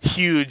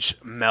huge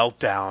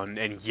meltdown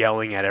and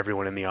yelling at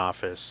everyone in the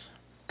office.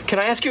 Can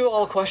I ask you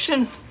all a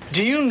question?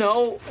 Do you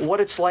know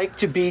what it's like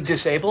to be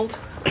disabled?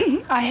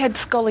 I had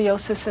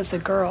scoliosis as a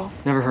girl.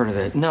 Never heard of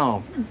it.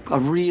 No, a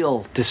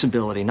real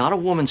disability, not a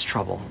woman's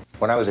trouble.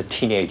 When I was a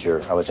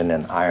teenager, I was in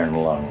an iron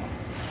lung.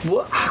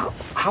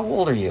 How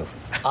old are you?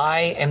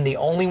 I am the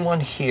only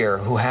one here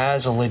who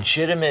has a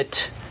legitimate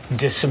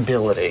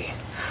disability.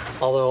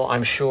 Although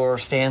I'm sure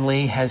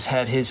Stanley has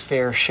had his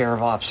fair share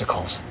of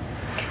obstacles.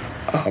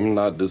 I'm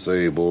not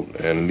disabled,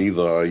 and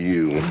neither are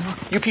you.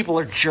 You people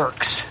are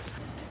jerks.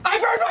 I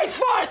burned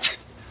my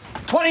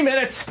foot! 20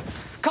 minutes,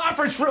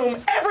 conference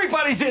room,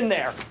 everybody's in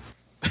there.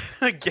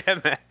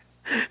 Again, man.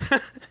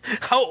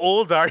 How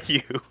old are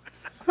you?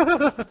 When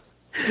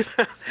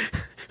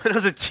I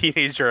was a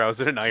teenager, I was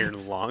in an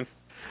iron lung.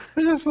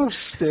 I just love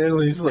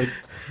Stanley's, like,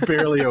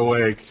 barely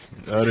awake.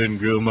 I didn't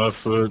grill my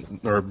foot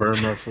or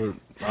burn my foot.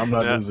 I'm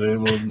not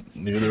disabled,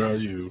 neither are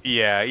you.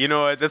 Yeah,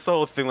 that's the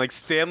whole thing. Like,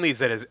 Stanley's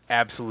at his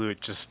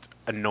absolute just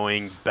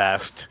annoying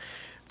best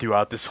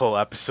throughout this whole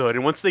episode.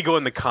 And once they go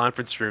in the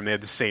conference room, they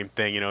have the same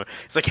thing,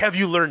 It's like, have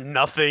you learned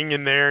nothing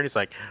in there? And he's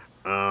like,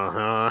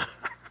 uh-huh.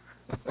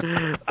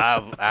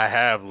 I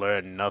have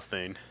learned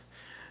nothing.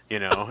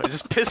 It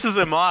just pisses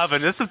him off.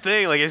 And that's the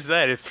thing, like I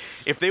said,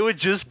 if they would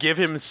just give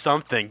him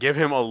something, give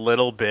him a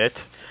little bit,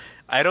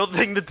 I don't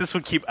think that this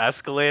would keep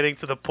escalating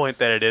to the point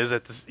that it is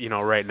at this,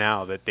 right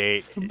now, that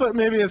they... But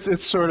maybe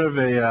it's sort of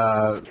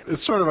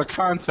a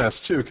contest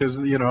too, because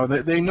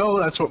they know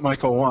that's what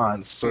Michael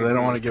wants, so they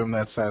don't want to give him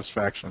that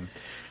satisfaction.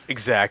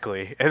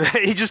 Exactly, and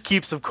he just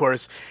keeps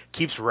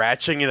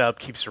ratcheting it up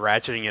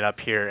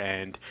here,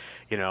 and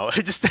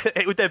just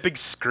with that big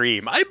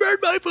scream, "I burned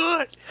my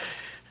foot."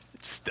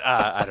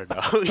 I don't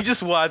know. He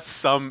just wants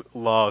some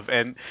love,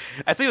 and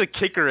I think the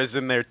kicker is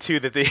in there too,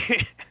 that they.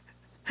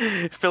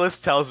 Phyllis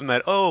tells him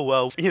that, oh,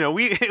 well,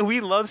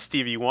 we love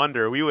Stevie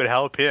Wonder. We would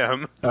help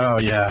him. Oh,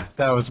 yeah.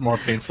 That was more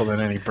painful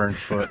than any burnt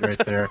foot right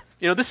there.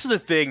 This is the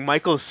thing.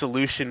 Michael's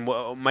solution,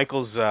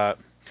 Michael's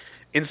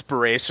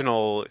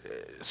inspirational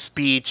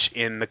speech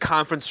in the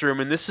conference room,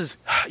 and this is,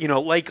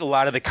 like a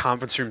lot of the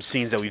conference room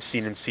scenes that we've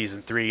seen in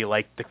Season 3,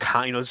 like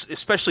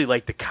especially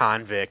like the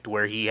convict,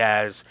 where he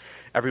has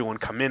everyone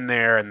come in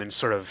there and then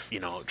sort of,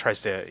 tries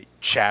to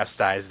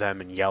chastise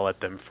them and yell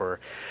at them for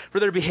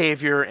their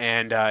behavior,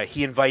 and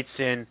he invites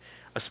in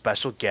a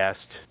special guest.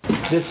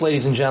 This,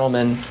 ladies and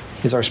gentlemen,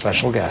 is our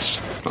special guest.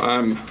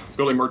 I'm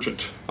Billy Merchant.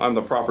 I'm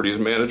the properties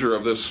manager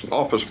of this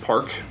office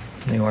park.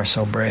 You are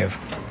so brave.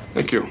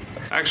 Thank you.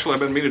 Actually, I've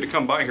been meaning to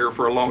come by here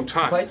for a long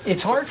time. But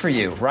it's hard for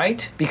you,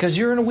 right? Because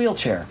you're in a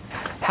wheelchair.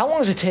 How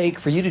long does it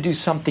take for you to do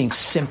something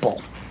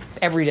simple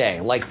every day,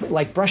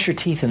 like brush your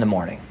teeth in the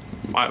morning?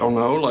 I don't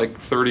know, like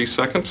 30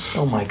 seconds.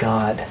 Oh, my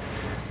God.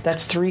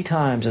 That's 3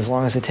 times as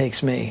long as it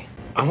takes me.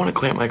 I want to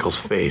clamp Michael's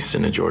face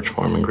in the George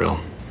Foreman grill.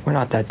 We're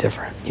not that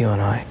different, you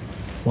and I.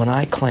 When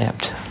I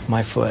clamped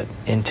my foot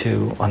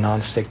into a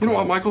nonstick... You know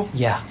what, Michael?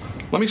 Yeah.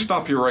 Let me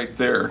stop you right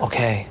there.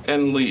 Okay.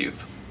 And leave.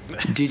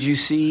 Did you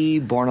see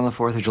Born on the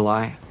 4th of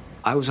July?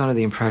 I was under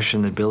the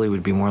impression that Billy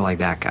would be more like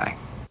that guy.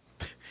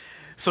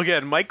 So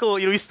again, Michael,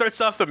 he starts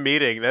off the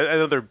meeting.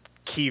 Another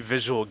key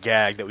visual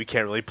gag that we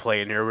can't really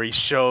play in here, where he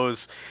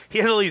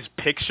has all these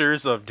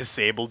pictures of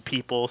disabled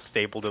people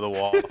stapled to the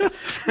wall.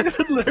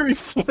 Larry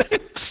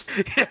Flint.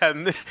 Yeah,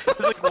 and it's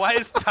like, why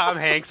is Tom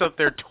Hanks up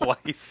there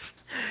twice?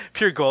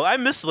 Pure gold. I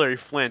miss Larry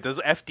Flint. There's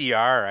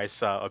FDR I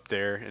saw up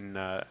there, and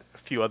a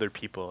few other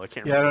people. I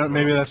can't remember. Yeah,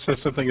 maybe that says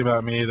something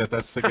about me,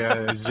 that's the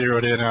guy I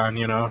zeroed in on,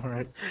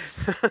 right?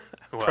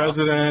 Well,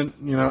 President,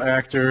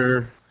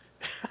 actor,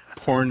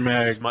 porn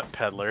mag. Smut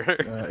peddler.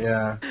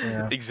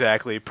 Yeah.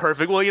 Exactly.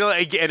 Perfect. Well,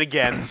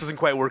 again, this doesn't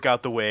quite work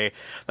out the way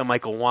that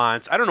Michael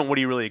wants. I don't know what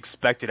he really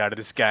expected out of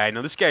this guy.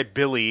 Now, this guy,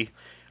 Billy,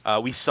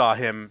 We saw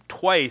him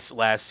twice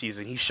last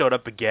season. He showed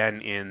up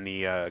again in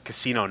the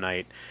Casino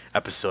Night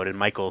episode, and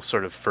Michael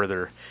sort of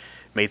further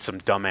made some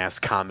dumbass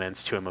comments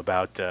to him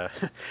about,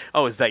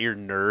 oh, is that your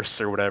nurse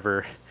or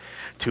whatever,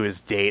 to his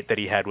date that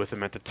he had with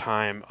him at the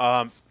time.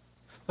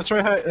 That's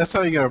right. That's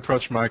how you gotta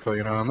approach Michael.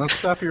 I'm gonna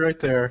stop you right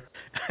there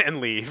and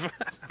leave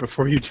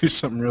before you do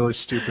something really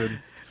stupid.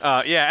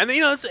 Yeah, and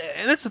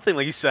and that's the thing.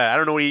 Like you said, I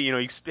don't know what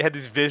he had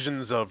these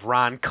visions of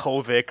Ron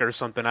Kovic or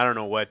something. I don't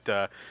know what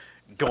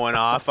going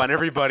off on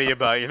everybody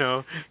about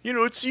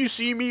it's you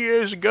see me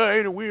as a guy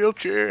in a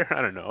wheelchair.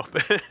 I don't know.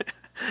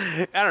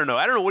 I don't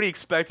know what he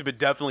expected, but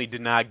definitely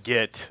did not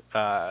get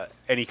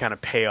any kind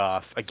of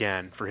payoff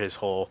again for his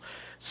whole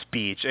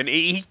speech. And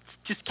he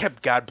just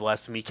kept, God bless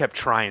him, he kept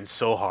trying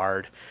so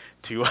hard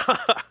to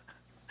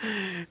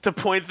to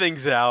point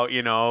things out,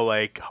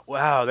 like,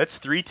 wow, that's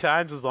 3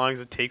 times as long as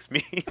it takes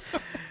me.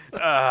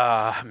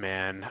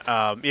 Man.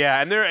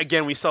 Yeah, and there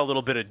again we saw a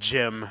little bit of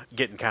Jim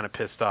getting kind of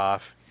pissed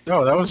off.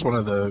 Oh, that was one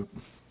of the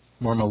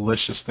more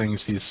malicious things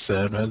he's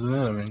said, hasn't it?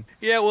 I mean,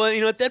 yeah, well,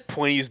 at that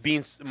point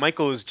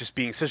Michael was just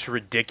being such a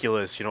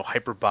ridiculous,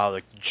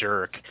 hyperbolic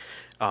jerk.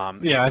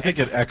 Yeah, I think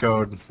it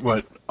echoed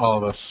what all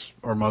of us,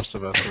 or most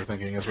of us, were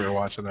thinking as we were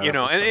watching that.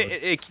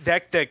 And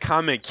that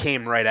comment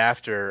came right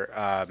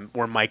after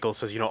where Michael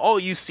says, all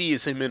you see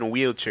is him in a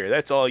wheelchair.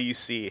 That's all you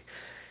see.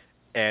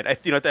 And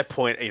at that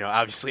point,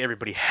 obviously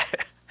everybody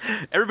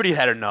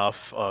had enough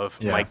of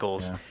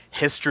Michael's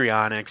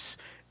histrionics.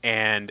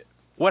 And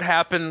what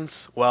happens?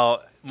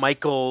 Well,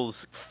 Michael's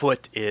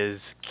foot is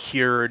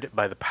cured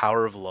by the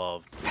power of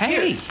love.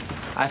 Hey,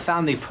 I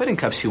found the pudding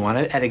cups you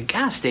wanted at a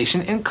gas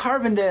station in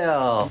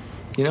Carbondale.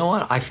 You know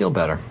what? I feel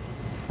better.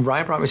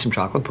 Ryan brought me some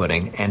chocolate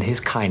pudding, and his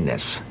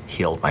kindness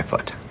healed my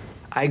foot.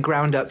 I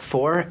ground up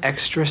 4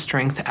 extra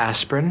strength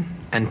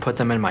aspirin and put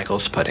them in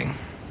Michael's pudding.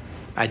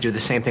 I do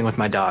the same thing with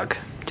my dog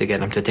to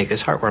get him to take his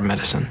heartworm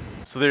medicine.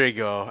 So there you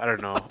go. I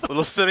don't know. A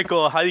little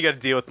cynical. How you got to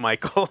deal with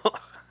Michael?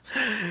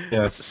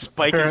 Yes.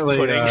 Spiking apparently,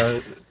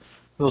 pudding.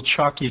 Little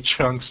chalky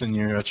chunks in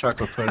your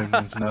chocolate pudding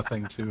means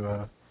nothing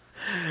to.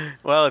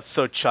 Well, it's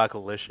so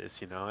chocolicious,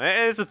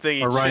 It's the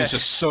thing. Or Ryan's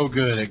just so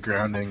good at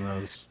grounding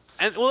those.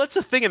 And well, that's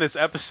the thing in this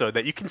episode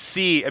that you can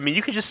see. I mean,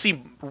 you can just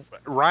see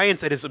Ryan's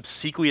at his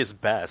obsequious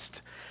best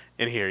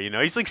in here.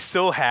 He's like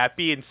so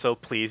happy and so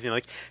pleased.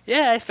 Like,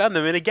 yeah, I found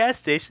them in a gas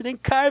station in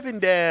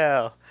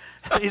Carbondale.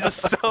 He's just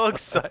so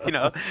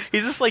excited.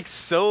 He's just like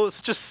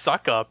such a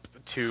suck up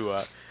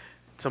to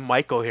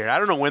Michael here. I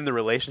don't know when the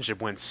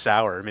relationship went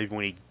sour. Maybe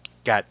when he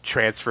got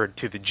transferred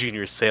to the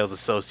junior sales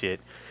associate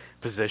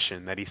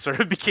position, that he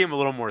sort of became a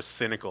little more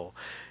cynical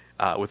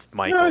with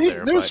Michael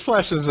there. There's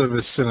flashes of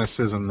his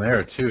cynicism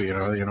there too.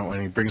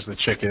 When he brings the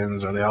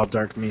chickens or the all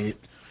dark meat.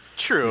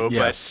 True,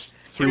 yes,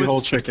 but 3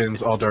 whole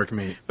chickens, all dark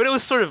meat. But it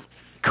was sort of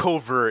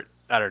covert.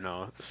 I don't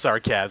know,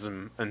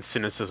 sarcasm and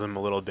cynicism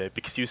a little bit,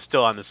 because he was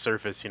still on the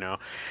surface,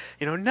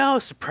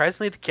 no,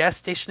 surprisingly the gas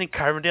station in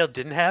Carbondale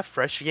didn't have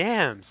fresh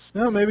yams.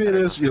 No, maybe it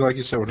is, like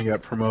you said, when he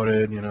got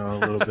promoted, a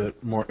little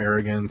bit more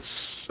arrogance.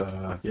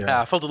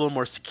 I felt a little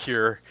more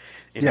secure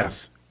in his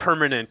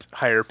permanent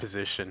higher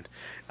position.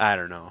 I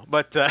don't know.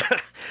 But, so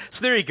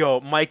there you go.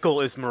 Michael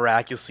is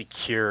miraculously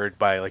cured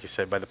by, like I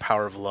said, by the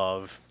power of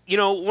love.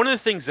 One of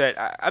the things that,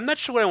 I'm not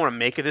sure what I want to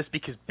make of this,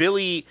 because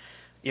Billy,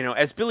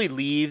 as Billy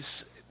leaves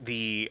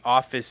the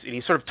office and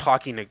he's sort of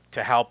talking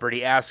to Halpert,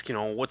 he asks,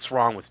 what's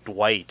wrong with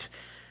Dwight?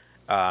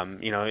 And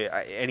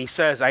he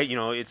says,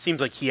 it seems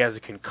like he has a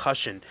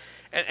concussion.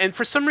 And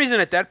for some reason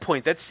at that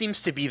point, that seems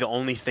to be the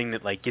only thing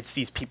that like gets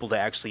these people to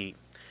actually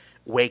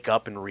wake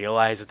up and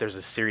realize that there's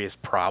a serious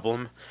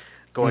problem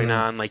going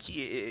on. Like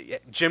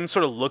Jim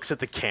sort of looks at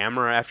the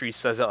camera after he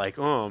says that, like,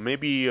 oh,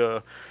 maybe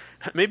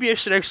I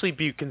should actually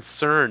be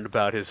concerned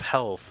about his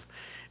health.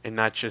 And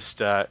not just,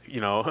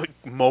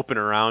 moping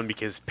around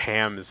because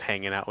Pam is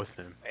hanging out with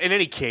him. In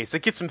any case,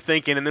 it gets him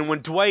thinking. And then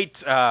when Dwight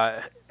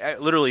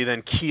literally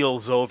then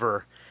keels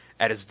over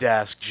at his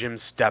desk,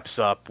 Jim steps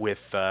up with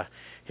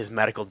his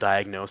medical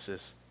diagnosis.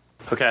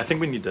 Okay, I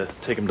think we need to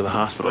take him to the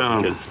hospital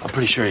because I'm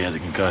pretty sure he has a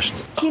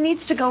concussion. He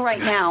needs to go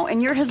right now,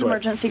 and you're his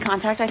emergency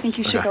contact. I think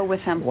you should go with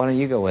him. Why don't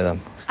you go with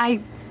him?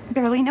 I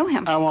barely know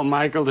him. I want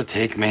Michael to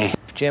take me.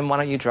 Jim, why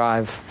don't you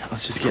drive?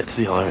 Let's just get to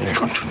the elevator.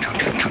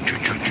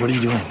 What are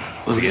you doing?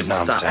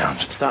 Vietnam sound.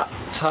 Stop.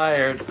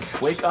 Tired.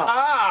 Wake up.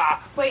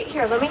 Ah! Wait,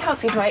 here, let me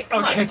help you, Dwight.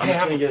 Come on.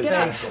 Pam. Get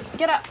up.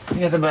 Get up.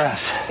 Get the breath.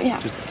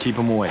 Yeah. Just keep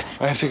him away.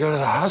 I have to go to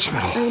the hospital.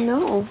 I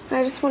know.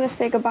 I just want to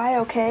say goodbye,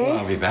 okay?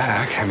 I'll be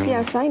back.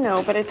 Yes, I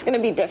know, but it's going to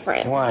be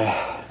different.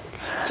 Why?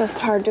 Just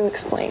hard to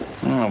explain.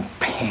 Oh,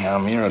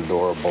 Pam, you're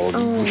adorable.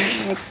 Oh,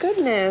 my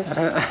goodness.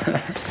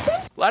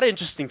 A lot of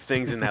interesting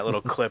things in that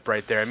little clip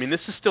right there. I mean,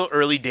 this is still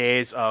early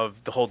days of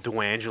the whole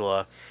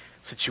DeAngela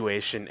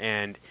situation.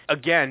 And,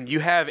 again, you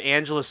have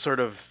Angela sort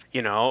of,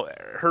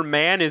 her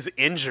man is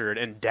injured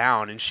and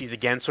down, and she's,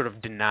 again, sort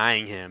of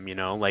denying him,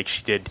 like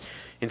she did,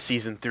 in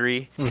season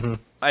 3. Mm-hmm.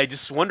 I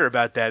just wonder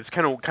about that. It's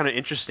kind of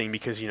interesting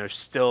because she's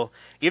still,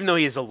 even though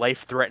he has a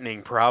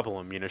life-threatening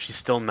problem, she's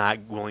still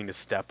not willing to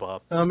step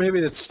up. Maybe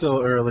it's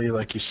still early,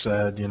 like you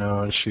said,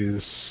 and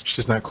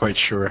she's not quite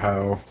sure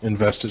how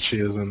invested she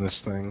is in this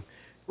thing.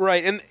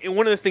 Right, and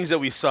one of the things that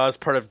we saw as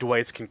part of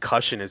Dwight's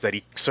concussion is that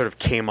he sort of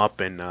came up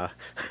and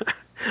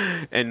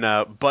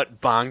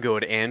butt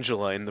bongoed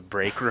Angela in the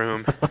break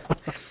room.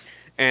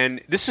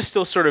 And this is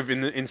still sort of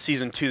in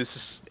season 2.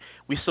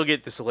 We still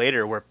get this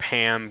later where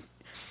Pam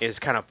is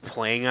kind of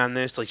playing on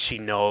this, like she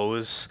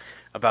knows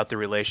about the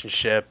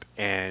relationship,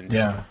 and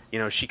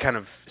she kind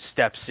of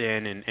steps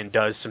in and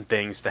does some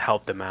things to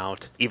help them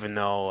out, even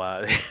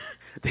though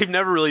they've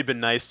never really been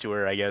nice to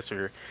her, I guess,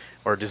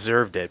 or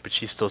deserved it, but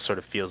she still sort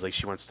of feels like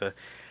she wants to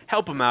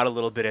help them out a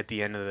little bit at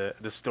the end of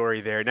the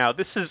story there. Now,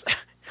 this is,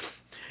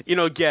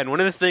 again, one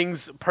of the things,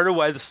 part of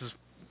why this is,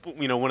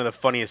 one of the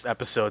funniest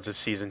episodes of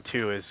season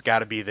 2 has got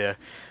to be the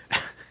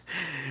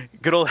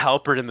good old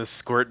Halpert in the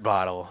squirt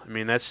bottle. I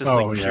mean, that's just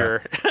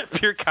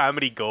pure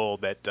comedy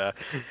gold. That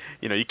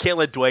you can't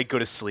let Dwight go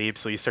to sleep,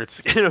 so he starts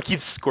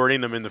keeps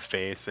squirting them in the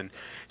face, and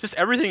just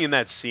everything in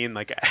that scene.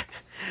 Like,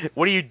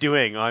 what are you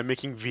doing? Oh, I'm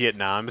making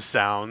Vietnam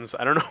sounds.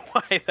 I don't know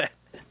why that.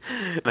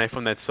 And I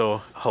found that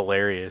so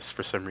hilarious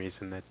for some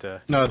reason.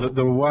 That no,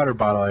 the water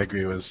bottle, I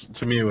agree, was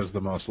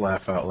the most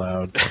laugh out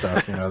loud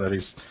stuff. That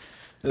he's.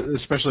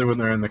 Especially when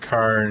they're in the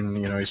car and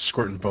he's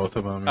squirting both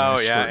of them.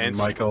 And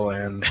Michael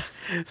and.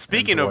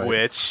 Speaking and of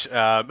which,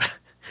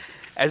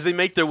 as they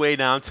make their way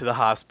down to the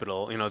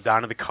hospital,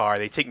 down to the car,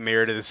 they take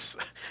Meredith's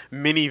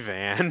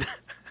minivan,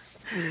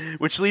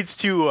 which leads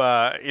to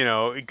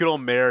good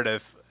old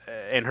Meredith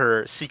and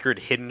her secret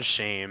hidden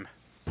shame.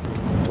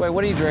 Dwight,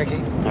 what are you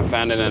drinking? I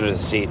found it under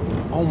the seat.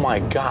 Oh my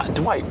God,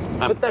 Dwight,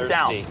 put that thirsty.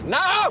 down.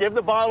 No! Give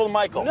the bottle to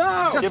Michael.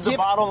 No! Give the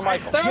bottle to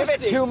Michael. Give it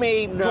to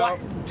me. No.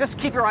 Dwight, just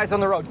keep your eyes on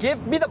the road. Give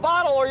me the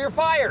bottle or you're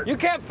fired. You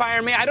can't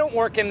fire me. I don't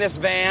work in this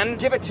van.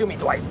 Give it to me,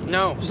 Dwight.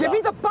 No. Give me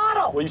the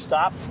bottle. Will you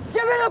stop?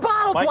 Give me the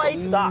bottle, Michael, Dwight.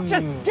 stop.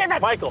 Just give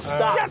it. Michael,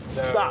 stop. Just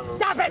stop.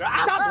 Stop it.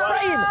 Stop Dwight,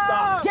 spraying.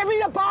 stop. Give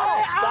me the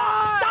bottle.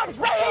 Stop. Stop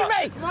spraying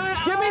me.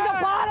 Give me the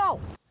bottle.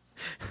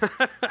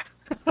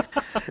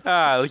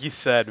 Like you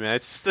said, man,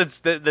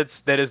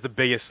 that is the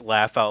biggest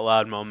laugh out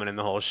loud moment in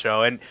the whole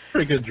show, and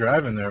pretty good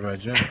driving there by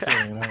Jim. Too,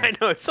 I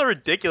know, it's so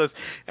ridiculous.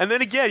 And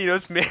then again,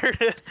 it's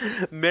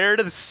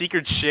Meredith's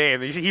secret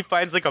shame. He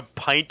finds like a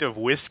pint of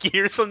whiskey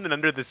or something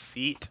under the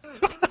seat.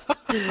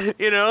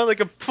 Like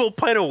a full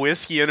pint of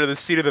whiskey under the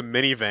seat of the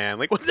minivan.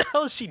 Like, what the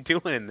hell is she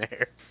doing in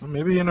there? Well,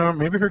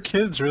 maybe her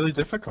kid's really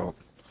difficult.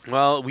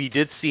 Well, we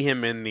did see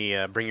him in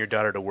the Bring Your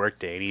Daughter to Work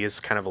date. He is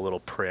kind of a little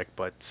prick,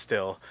 but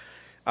still.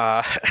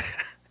 Dwight's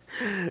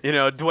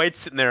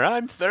sitting there,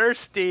 I'm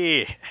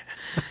thirsty.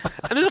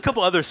 And there's a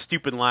couple other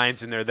stupid lines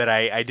in there that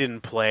I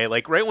didn't play.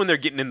 Like, right when they're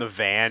getting in the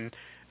van,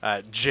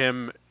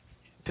 Jim,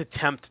 to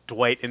tempt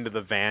Dwight into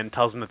the van,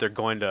 tells him that they're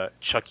going to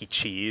Chuck E.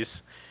 Cheese.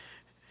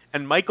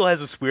 And Michael has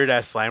this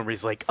weird-ass line where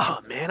he's like, oh,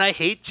 man, I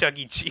hate Chuck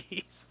E.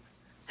 Cheese.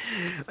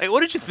 Like,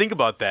 what did you think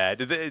about that?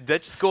 Did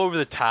that just go over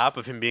the top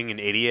of him being an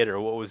idiot, or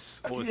what was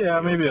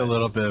maybe a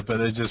little bit, but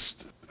I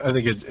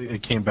think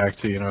it came back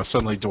to,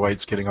 suddenly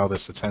Dwight's getting all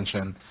this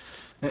attention.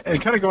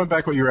 And kind of going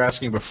back what you were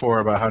asking before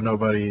about how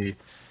nobody,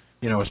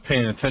 was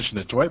paying attention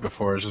to Dwight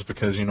before is just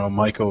because,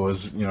 Michael was,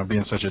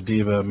 being such a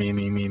diva,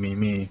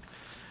 me.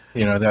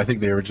 I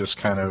think they were just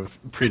kind of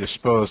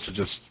predisposed to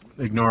just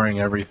ignoring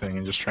everything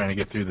and just trying to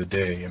get through the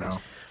day,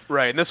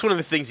 Right, and that's one of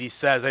the things he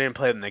says. I didn't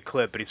play it in the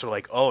clip, but he's sort of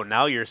like, oh,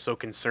 now you're so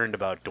concerned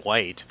about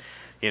Dwight,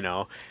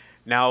 Now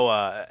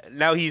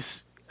he's,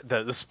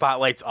 the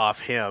spotlight's off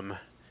him,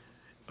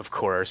 of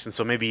course, and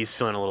so maybe he's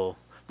feeling a little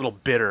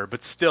bitter,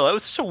 but still, it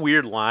was such a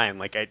weird line.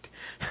 Like,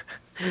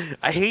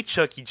 I hate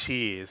Chuck E.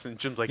 Cheese, and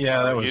Jim's like,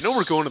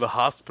 we're going to the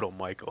hospital,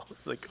 Michael. It's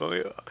like, oh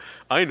yeah,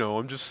 I know,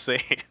 I'm just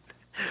saying.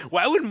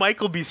 Why would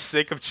Michael be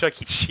sick of Chuck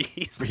E.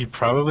 Cheese? He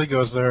probably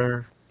goes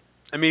there.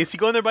 I mean, is he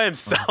going there by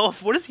himself?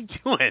 What is he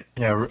doing?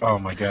 Yeah, oh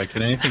my God,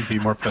 can anything be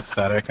more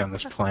pathetic on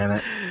this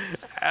planet?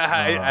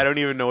 I don't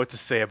even know what to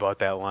say about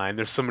that line.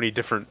 There's so many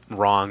different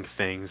wrong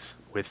things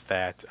with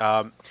that.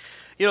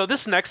 This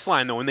next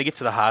line, though, when they get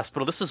to the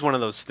hospital, this is one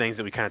of those things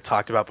that we kind of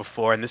talked about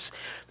before, and this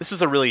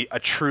is a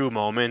true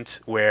moment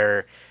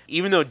where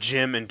even though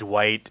Jim and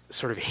Dwight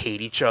sort of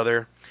hate each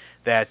other,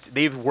 that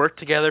they've worked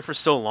together for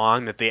so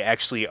long that they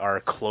actually are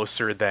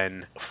closer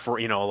than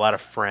a lot of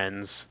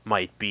friends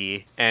might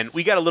be. And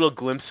we got a little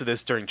glimpse of this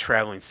during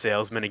Traveling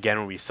Salesman again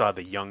when we saw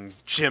the young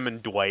Jim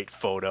and Dwight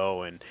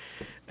photo and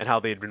how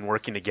they had been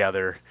working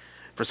together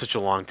for such a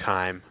long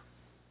time.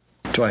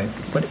 Dwight,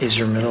 what is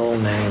your middle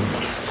name?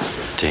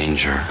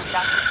 Danger.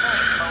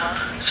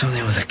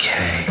 Something with a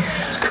K.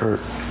 It's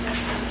Kurt.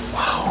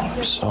 Wow,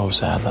 I'm so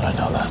sad that I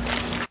know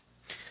that.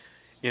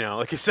 You know,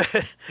 like I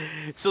said,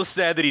 it's so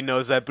sad that he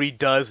knows that, but he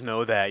does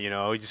know that, you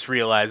know. He just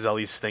realizes all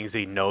these things that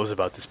he knows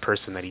about this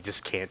person that he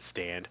just can't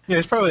stand. Yeah,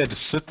 he's probably had to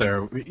sit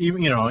there,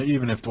 even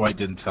if Dwight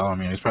didn't tell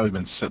him. He's probably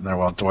been sitting there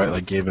while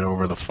Dwight gave it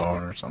over the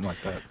phone or something like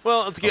that.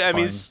 Well, it's, I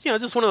mean,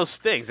 it's just one of those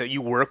things that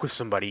you work with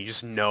somebody, you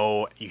just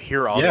know, you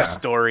hear all their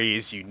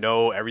stories, you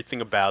know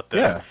everything about them.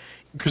 Yeah.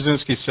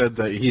 Krasinski said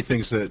that he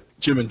thinks that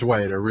Jim and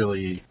Dwight are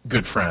really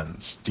good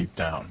friends deep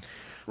down.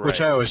 Right.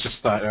 Which I always just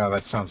thought, oh,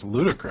 that sounds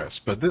ludicrous.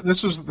 But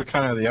this was the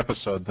kind of the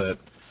episode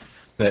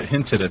that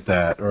hinted at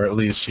that, or at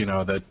least,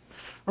 that,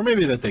 or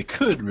maybe that they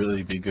could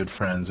really be good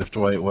friends if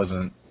Dwight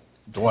wasn't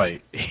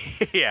Dwight.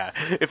 Yeah,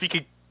 if he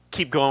could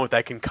keep going with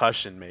that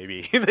concussion,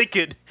 maybe they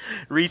could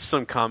reach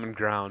some common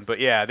ground. But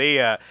yeah,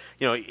 they,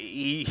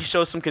 he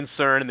shows some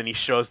concern, and then he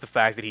shows the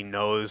fact that he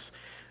knows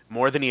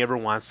more than he ever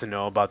wants to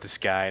know about this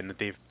guy, and that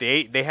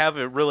they have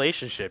a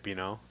relationship,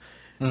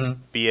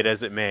 Mm-hmm. Be it as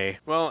it may.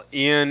 Well,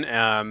 Ian,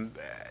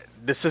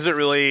 this isn't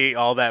really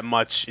all that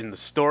much in the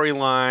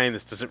storyline.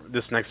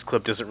 This next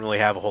clip doesn't really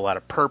have a whole lot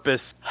of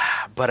purpose,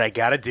 but I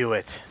gotta do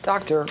it.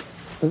 Doctor,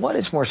 what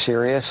is more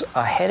serious,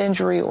 a head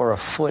injury or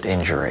a foot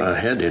injury? A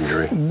head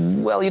injury.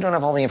 Well, you don't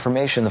have all the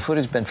information. The foot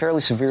has been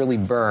fairly severely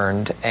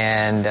burned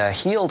and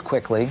healed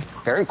quickly,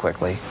 very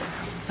quickly.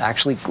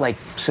 Actually,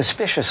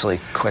 suspiciously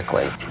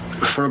quickly.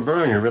 For a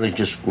burn, you really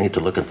just need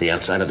to look at the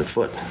outside of the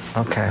foot.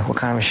 Okay, what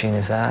kind of machine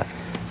is that?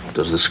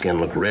 Does the skin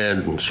look red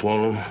and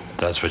swollen?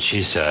 That's what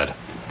she said.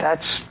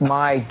 That's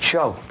my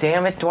joke.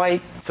 Damn it,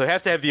 Dwight. So I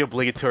have to have the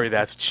obligatory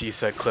 "that's what she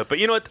said" clip. But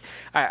you know what?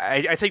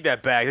 I take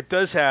that back. It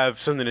does have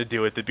something to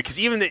do with it, because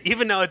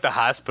even now at the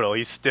hospital,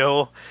 he's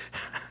still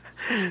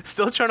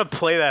trying to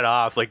play that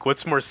off. Like,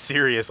 what's more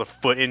serious, a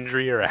foot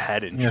injury or a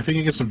head injury? Yeah, if you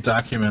can get some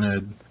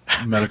documented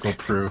medical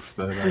proof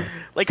that.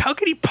 Like, how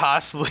could he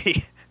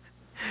possibly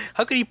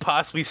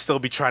still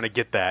be trying to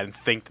get that and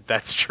think that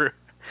that's true?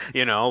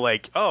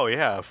 Oh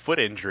yeah, a foot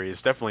injury is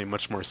definitely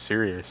much more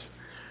serious.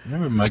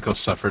 Maybe Michael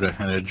suffered a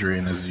head injury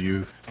in his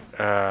youth.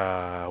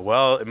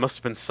 Well, it must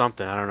have been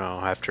something. I don't know.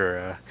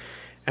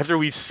 After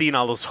we've seen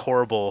all those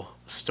horrible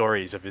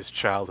stories of his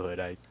childhood,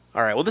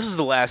 All right. Well, this is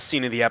the last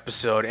scene of the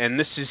episode, and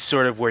this is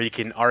sort of where you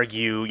can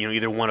argue,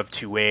 either one of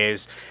two ways.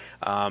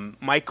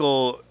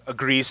 Michael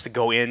agrees to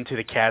go into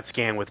the CAT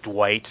scan with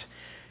Dwight,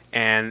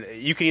 and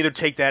you can either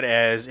take that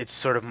as it's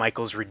sort of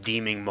Michael's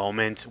redeeming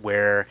moment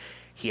where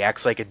he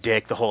acts like a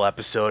dick the whole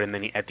episode, and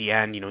then at the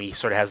end, he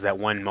sort of has that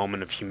one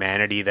moment of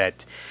humanity that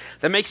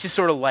makes you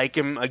sort of like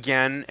him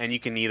again, and you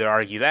can either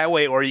argue that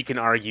way, or you can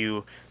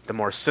argue the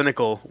more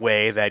cynical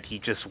way that he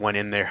just went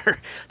in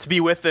there to be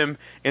with them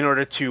in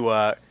order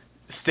to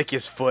stick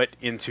his foot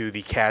into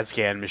the CAT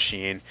scan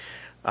machine,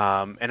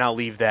 and I'll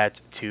leave that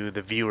to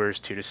the viewers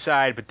to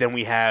decide. But then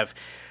we have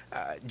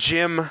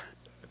Jim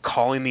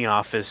calling the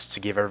office to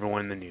give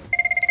everyone the news.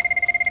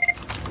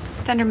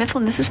 Thunder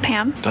Mifflin, this is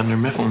Pam. Thunder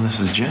Mifflin, this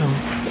is Jim.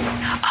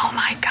 Oh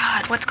my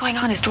God, what's going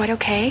on? Is Dwight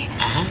okay?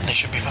 Mm-hmm. They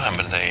should be fine,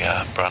 but they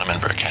brought him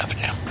in for a CAT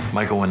scan.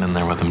 Michael went in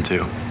there with him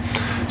too.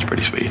 It's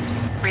pretty sweet.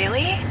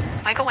 Really?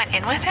 Michael went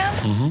in with him?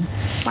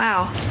 Mm-hmm.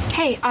 Wow.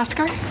 Hey,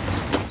 Oscar.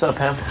 What's up,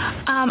 Pam?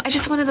 I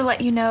just wanted to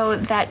let you know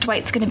that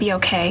Dwight's going to be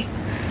okay.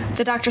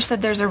 The doctor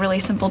said there's a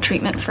really simple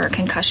treatment for a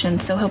concussion,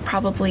 so he'll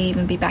probably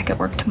even be back at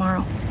work tomorrow.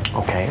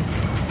 Okay.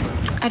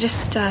 I just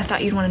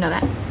thought you'd want to know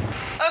that.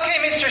 Okay,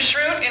 Mr.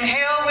 Schrute,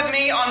 inhale with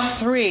me on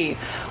 3. 1,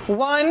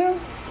 2,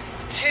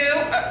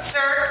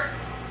 sir,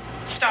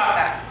 stop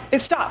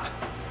that. Stop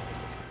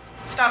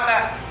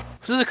that.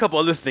 So there's a couple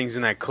other things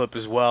in that clip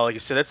as well. Like I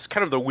said, that's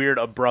kind of the weird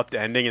abrupt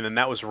ending, and then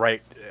that was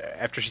right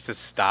after she says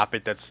stop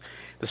it. That's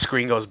the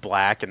screen goes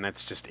black, and that's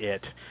just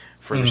it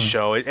for the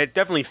show. It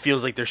definitely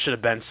feels like there should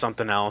have been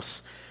something else,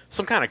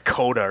 some kind of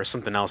coda or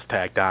something else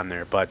tagged on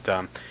there. But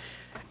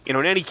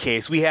in any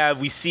case,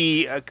 we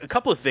see a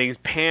couple of things.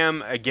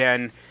 Pam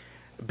again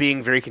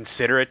being very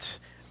considerate.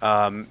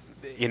 Oscar,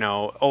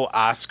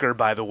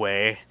 by the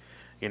way.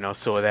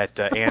 So that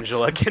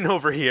Angela can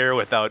overhear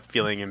without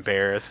feeling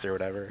embarrassed or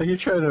whatever. You're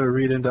trying to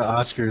read into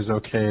Oscar's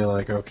okay,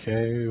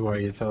 why are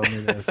you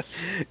telling me this?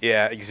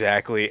 Yeah,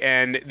 exactly.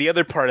 And the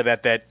other part of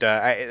that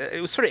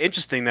it was sort of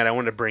interesting that I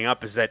wanted to bring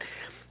up is that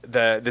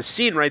the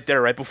scene right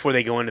there, right before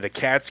they go into the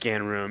CAT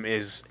scan room,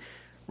 is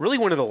really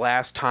one of the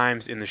last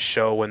times in the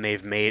show when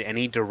they've made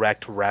any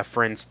direct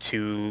reference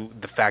to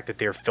the fact that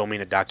they're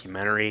filming a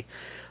documentary.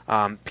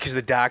 Because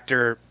the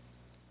doctor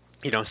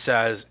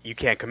says you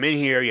can't come in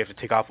here, you have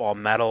to take off all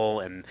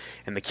metal and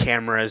the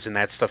cameras and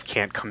that stuff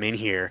can't come in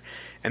here.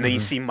 And then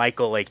you see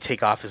Michael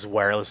take off his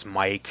wireless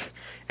mic,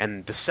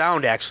 and the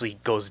sound actually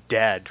goes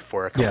dead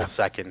for a couple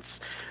seconds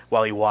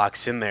while he walks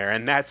in there.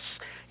 And that's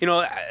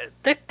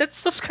that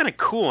stuff's kind of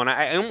cool, and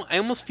I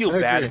almost feel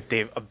bad that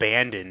they've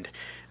abandoned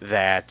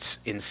that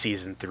in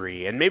season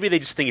 3. And maybe they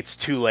just think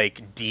it's too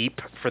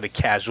deep for the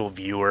casual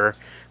viewer,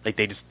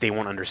 they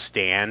won't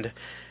understand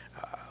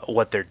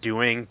what they're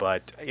doing,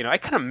 but I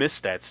kind of miss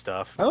that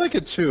stuff. I like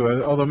it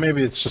too, although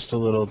maybe it's just a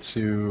little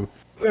too.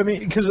 I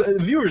mean, because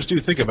viewers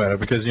do think about it,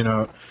 because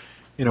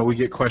we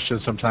get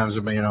questions sometimes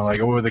about, like,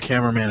 oh, would the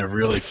cameraman have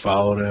really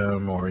followed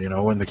him, or,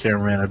 wouldn't the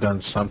cameraman have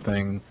done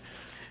something?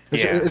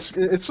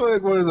 It's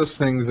like one of those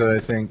things that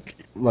I think,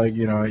 like,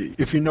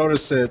 if you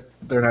notice it,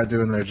 they're not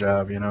doing their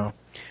job,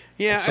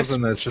 Yeah, It's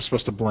something that's just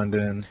supposed to blend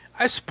in.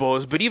 I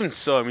suppose, but even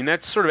so, I mean,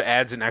 that sort of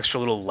adds an extra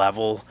little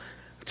level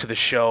to the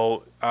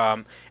show,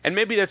 and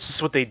maybe that's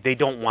just what they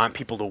don't want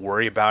people to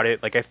worry about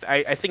it. Like,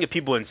 I think of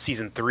people in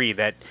season 3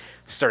 that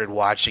started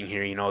watching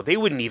here, they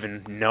wouldn't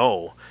even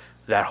know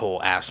that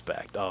whole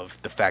aspect of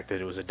the fact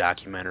that it was a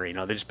documentary.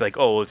 They'd just be like,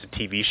 oh, it's a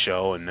TV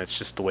show, and that's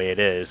just the way it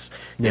is,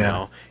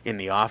 in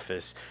The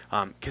Office.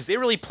 Because they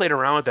really played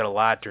around with that a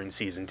lot during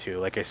season 2.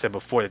 Like I said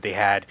before, that they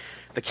had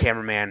the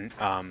cameraman,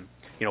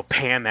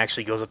 Pam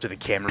actually goes up to the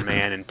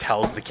cameraman and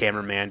tells the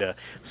cameraman to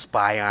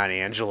spy on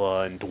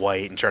Angela and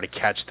Dwight and try to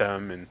catch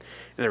them and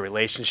their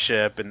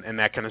relationship and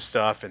that kind of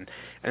stuff. And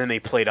then they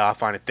played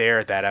off on it there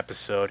at that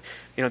episode.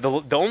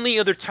 The only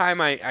other time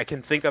I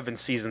can think of in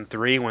season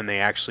 3 when they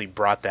actually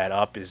brought that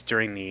up is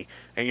during the,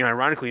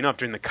 ironically enough,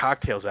 during the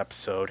cocktails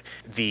episode,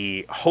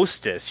 the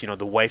hostess,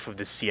 the wife of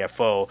the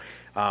CFO,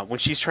 when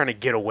she's trying to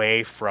get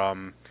away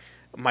from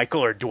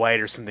Michael or Dwight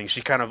or something,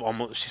 she sort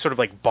of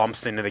like bumps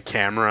into the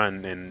camera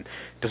and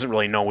doesn't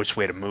really know which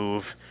way to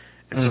move.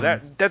 And so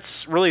that's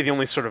really the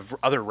only sort of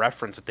other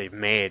reference that they've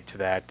made to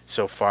that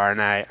so far.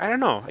 And I don't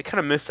know, I kind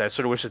of miss that. I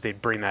sort of wish that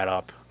they'd bring that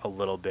up a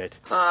little bit.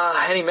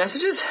 Any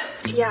messages?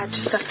 Yeah,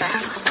 just a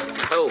fax.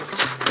 Oh,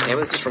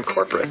 damn, this is from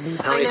corporate.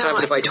 How many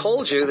times have I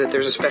told you that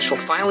there's a special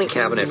filing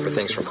cabinet for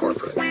things from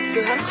corporate?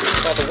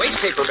 It's called the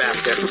waste paper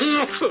basket. Did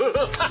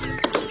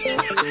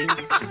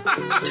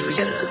we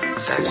get a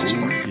fax this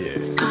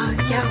morning?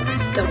 Yeah, it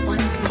was the one.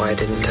 Why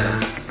didn't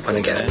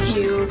get it?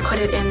 You put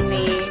it in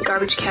the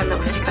garbage can that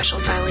was a special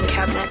filing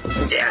cabinet.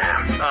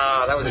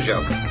 Yeah, that was a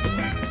joke.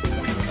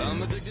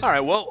 All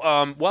right,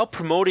 well, while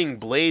promoting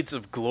Blades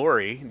of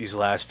Glory these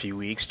last few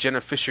weeks,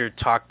 Jenna Fisher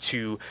talked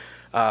to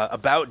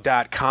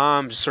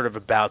About.com, just sort of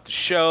about the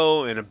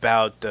show and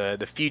about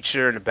the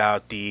future and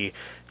about the,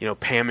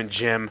 Pam and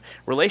Jim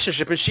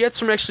relationship. And she had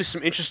some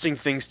interesting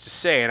things to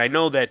say. And I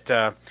know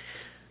that,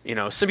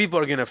 some people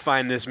are going to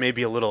find this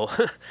maybe a little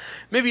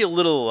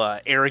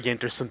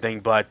arrogant or something,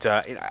 but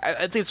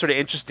I think it's sort of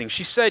interesting.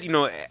 She said,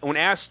 when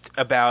asked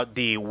about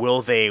the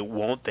will they,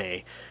 won't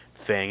they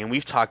thing, and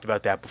we've talked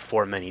about that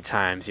before many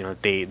times,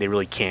 they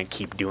really can't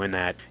keep doing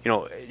that.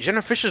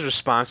 Jenna Fisher's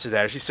response to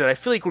that, she said, I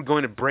feel like we're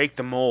going to break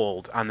the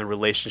mold on the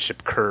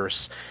relationship curse.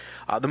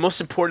 The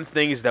most important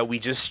thing is that we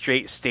just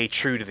stay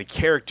true to the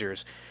characters.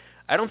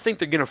 I don't think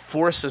they're going to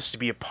force us to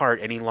be apart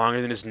any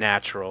longer than is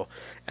natural,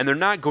 and they're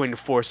not going to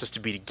force us to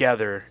be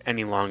together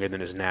any longer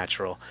than is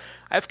natural.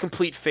 I have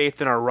complete faith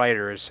in our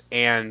writers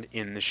and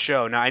in the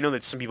show. Now, I know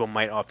that some people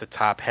might off the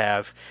top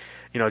have,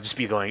 just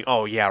be going,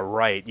 oh, yeah,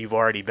 right, you've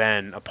already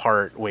been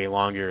apart way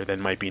longer than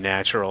might be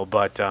natural.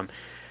 But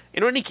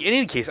in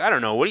any case, I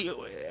don't know. What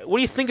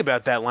do you think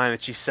about that line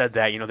that she said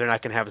that, they're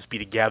not going to have us be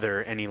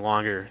together any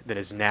longer than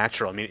is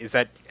natural? I mean, is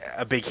that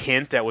a big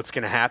hint at what's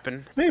going to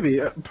happen? Maybe.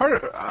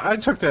 I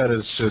took that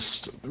as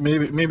just,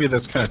 maybe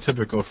that's kind of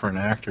typical for an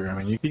actor.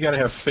 I mean, you got to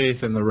have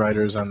faith in the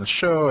writers on the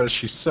show, as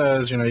she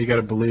says. You got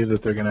to believe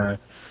that they're going to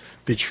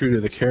be true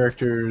to the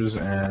characters,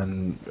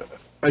 and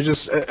as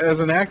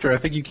an actor,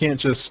 I think you can't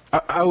just,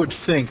 I would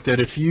think that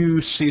if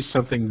you see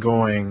something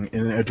going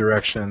in a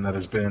direction that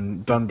has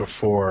been done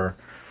before,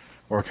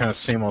 or kind of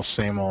same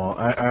old,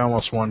 I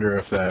almost wonder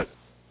if that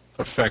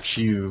affects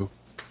you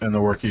and the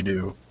work you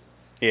do.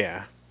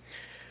 Yeah.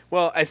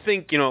 Well, I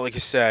think, like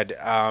you said,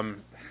 a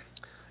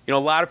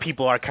lot of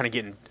people are kind of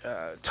getting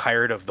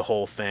tired of the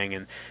whole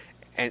thing,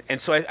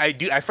 and so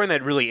I find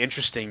that really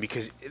interesting,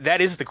 because that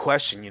is the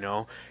question,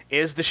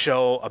 is the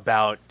show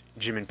about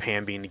Jim and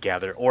Pam being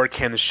together, or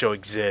can the show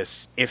exist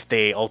if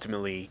they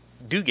ultimately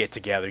do get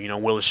together?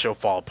 Will the show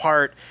fall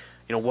apart?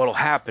 What'll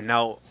happen?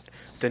 Now,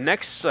 the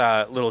next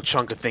little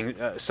chunk of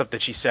stuff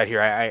that she said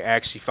here, I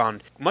actually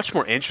found much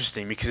more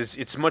interesting, because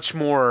it's much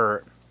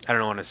more, I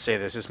don't know how to say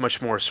this, it's much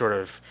more sort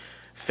of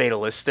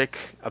fatalistic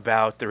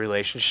about the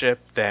relationship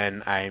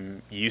than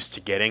I'm used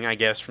to getting, I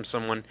guess, from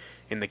someone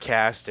in the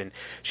cast. And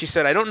she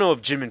said, I don't know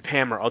if Jim and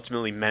Pam are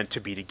ultimately meant to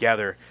be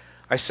together.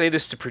 I say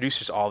this to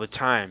producers all the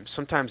time.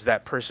 Sometimes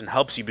that person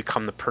helps you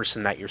become the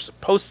person that you're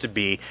supposed to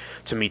be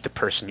to meet the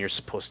person you're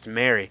supposed to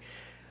marry.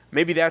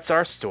 Maybe that's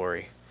our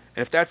story.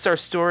 And if that's our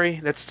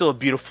story, that's still a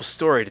beautiful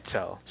story to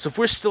tell. So if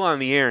we're still on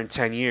the air in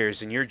 10 years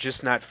and you're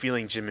just not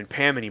feeling Jim and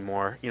Pam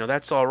anymore,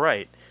 that's all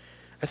right.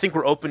 I think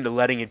we're open to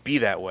letting it be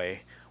that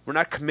way. We're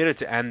not committed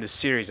to end the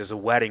series as a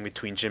wedding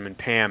between Jim and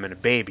Pam and a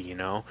baby,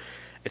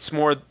 It's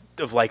more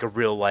of like a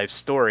real-life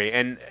story.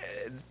 And,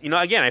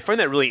 again, I find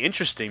that really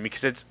interesting, because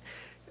it's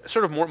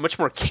sort of much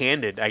more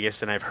candid, I guess,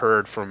 than I've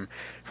heard from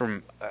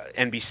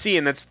NBC.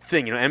 And that's the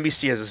thing,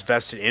 NBC has this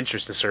vested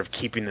interest in sort of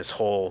keeping this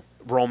whole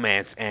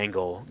romance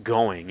angle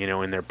going,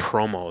 in their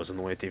promos and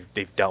the way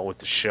they've dealt with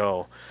the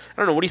show. I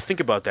don't know, what do you think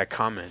about that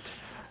comment?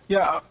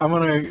 Yeah, I'm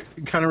going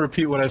to kind of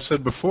repeat what I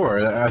said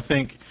before. I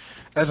think,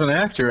 as an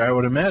actor, I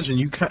would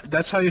imagine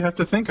that's how you have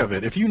to think of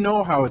it. If you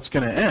know how it's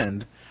going to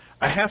end,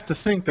 I have to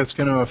think that's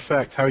going to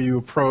affect how you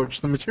approach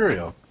the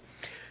material.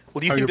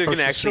 Well, do you How think you they're going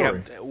to approach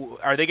the actually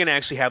are they going to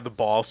actually have the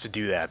balls to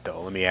do that,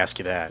 though? Let me ask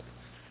you that.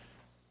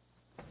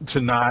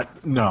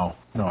 No,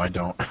 I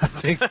don't. I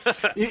think,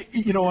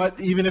 you know what,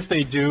 even if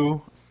they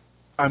do,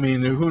 I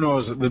mean, who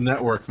knows, the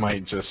network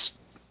might just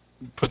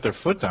put their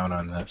foot down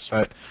on this.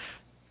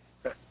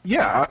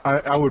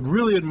 I would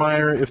really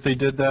admire if they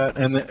did that,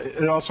 and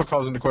it also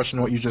calls into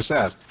question what you just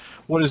asked.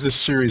 What is this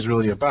series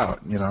really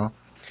about, you know?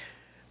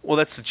 Well,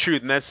 that's the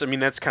truth, and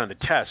that's kind of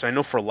the test. I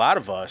know for a lot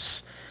of us,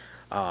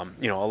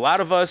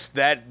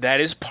 that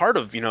is part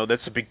of,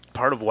 that's a big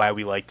part of why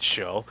we like the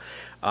show.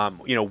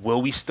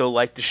 Will we still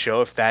like the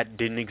show if that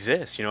didn't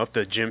exist? If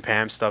the Jim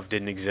Pam stuff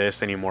didn't exist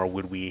anymore,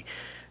 would we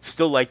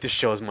still like the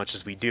show as much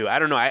as we do? I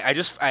don't know.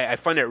 I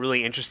find it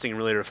really interesting,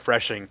 really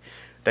refreshing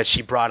that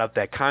she brought up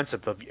that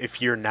concept of if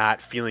you're not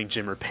feeling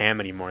Jim or Pam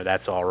anymore,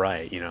 that's all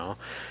right,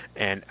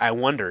 And I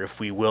wonder if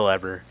we will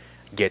ever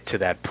get to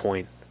that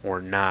point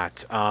or not.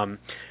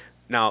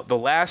 Now, the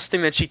last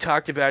thing that she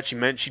talked about, she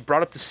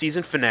brought up the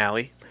season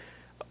finale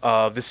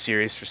of the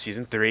series for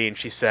season 3, and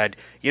she said,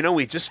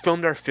 we just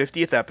filmed our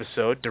 50th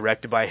episode,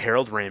 directed by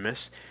Harold Ramis,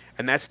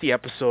 and that's the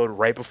episode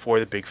right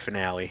before the big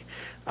finale.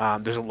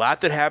 There's a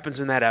lot that happens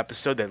in that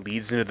episode that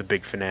leads into the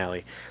big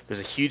finale.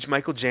 There's a huge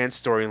Michael Jan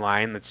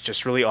storyline that's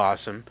just really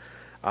awesome.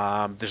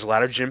 There's a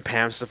lot of Jim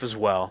Pam stuff as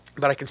well.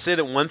 But I can say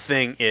that one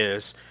thing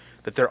is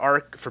that their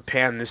arc for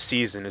Pam this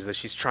season is that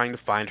she's trying to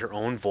find her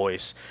own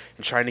voice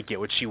and trying to get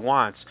what she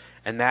wants,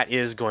 and that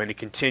is going to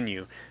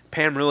continue.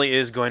 Pam really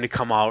is going to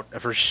come out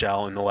of her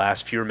shell in the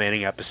last few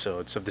remaining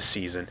episodes of the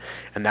season,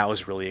 and that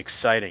was really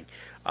exciting.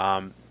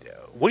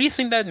 What do you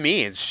think that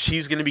means?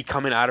 She's going to be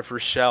coming out of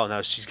her shell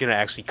now. She's going to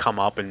actually come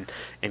up and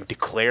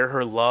declare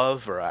her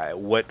love, or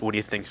what do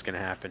you think is going to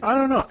happen? I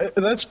don't know.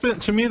 That's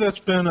been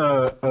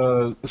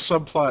a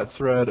subplot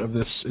thread of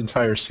this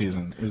entire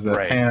season, is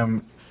that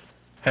Pam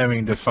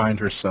having to find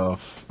herself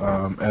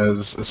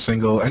as a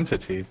single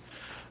entity.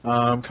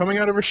 Coming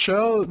out of her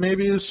shell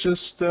maybe is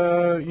just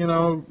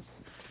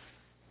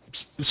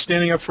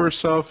standing up for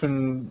herself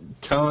and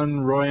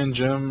telling Roy and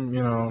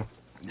Jim,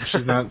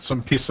 she's not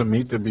some piece of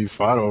meat to be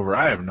fought over.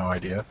 I have no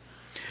idea.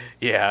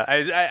 Yeah,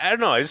 I don't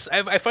know.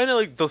 I find that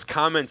like those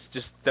comments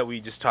just that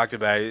we just talked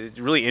about, it's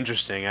really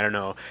interesting. I don't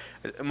know,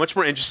 much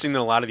more interesting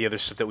than a lot of the other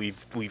stuff that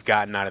we've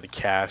gotten out of the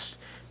cast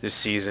this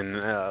season.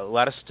 A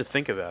lot of stuff to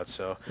think about.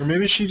 So, or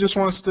maybe she just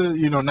wants to,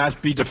 not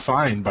be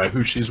defined by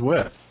who she's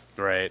with.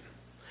 Right.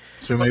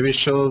 So maybe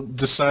she'll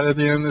decide at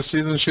the end of the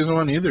season she doesn't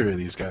want either of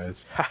these guys.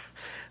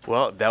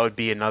 Well, that'd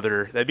be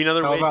another How way.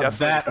 about Definitely.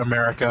 that,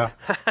 America?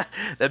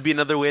 That'd be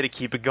another way to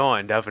keep it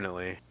going,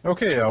 definitely.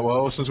 Okay,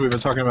 well, since we've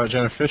been talking about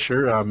Jenna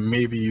Fisher,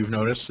 maybe you've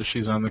noticed that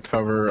she's on the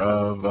cover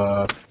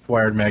of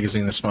Wired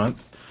magazine this month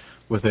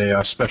with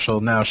a special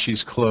Now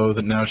She's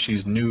Clothed, Now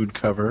She's Nude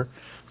cover,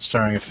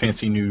 starring a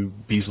fancy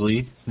nude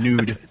Beasley.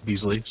 The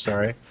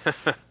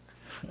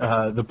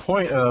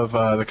point of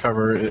the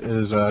cover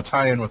is a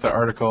tie-in with the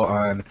article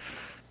on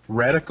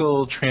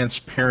radical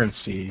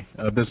transparency,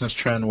 a business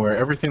trend where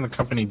everything the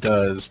company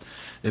does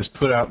is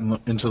put out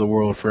into the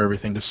world for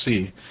everything to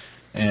see.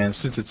 And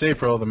since it's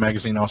April, the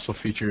magazine also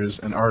features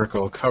an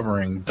article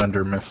covering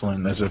Dunder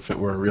Mifflin as if it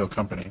were a real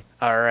company.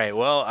 All right.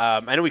 Well,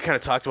 I know we kind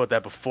of talked about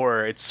that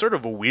before. It's sort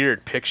of a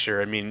weird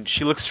picture. I mean,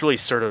 she looks really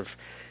sort of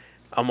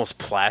almost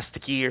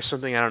plasticky or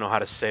something. I don't know how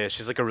to say it.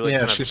 She's like a really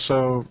she's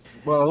so,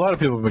 well, a lot of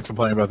people have been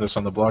complaining about this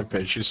on the blog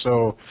page. She's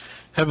so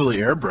heavily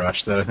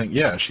airbrushed that I think,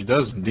 she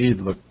does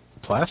indeed look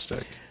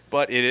plastic.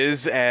 But it is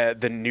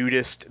the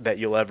nudist that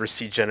you'll ever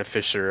see Jenna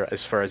Fisher, as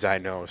far as I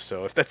know.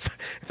 So if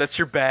that's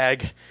your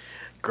bag,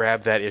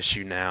 grab that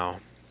issue now.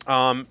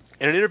 In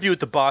an interview with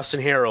the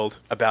Boston Herald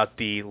about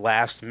the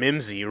last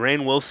Mimsy,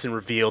 Rainn Wilson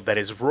revealed that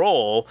his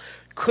role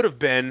could have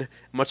been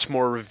much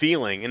more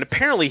revealing, and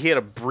apparently he had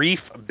a brief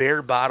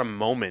bare-bottom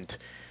moment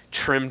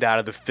trimmed out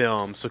of the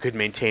film so it could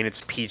maintain its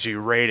PG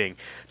rating.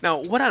 Now,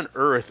 what on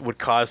earth would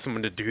cause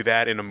someone to do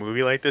that in a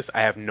movie like this?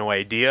 I have no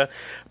idea.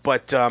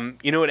 But,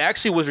 it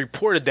actually was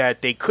reported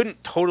that they couldn't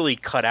totally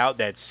cut out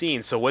that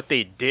scene, so what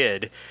they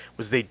did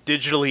was they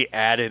digitally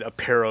added a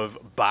pair of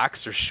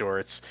boxer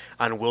shorts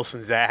on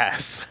Wilson's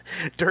ass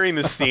during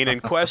the scene in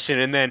question.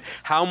 And then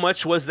how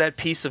much was that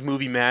piece of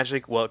movie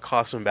magic? Well, it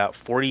cost them about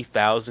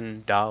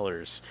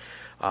 $40,000.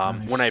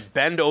 Nice. When I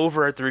bend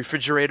over at the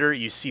refrigerator,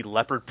 you see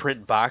leopard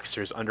print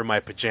boxers under my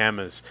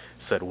pajamas,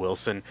 said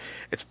Wilson.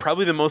 It's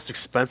probably the most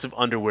expensive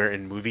underwear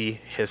in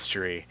movie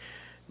history.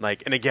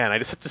 And again, I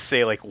just have to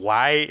say,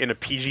 why in a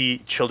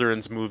PG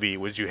children's movie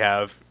would you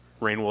have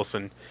Rainn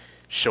Wilson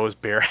show his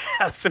bare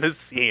ass in a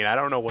scene? I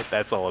don't know what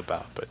that's all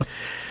about, but...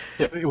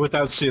 Yeah,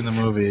 without seeing the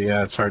movie,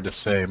 it's hard to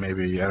say.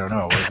 Maybe, I don't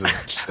know, was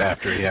it just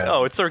after he had...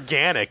 Oh, it's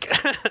organic.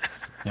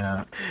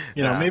 Yeah.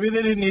 Maybe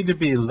they didn't need to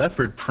be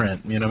leopard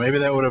print. Maybe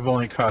that would have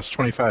only cost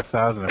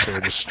 $25,000 if they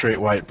were just straight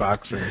white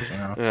boxers,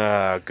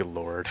 Good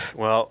Lord.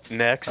 Well,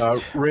 next.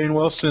 Rainn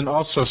Wilson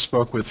also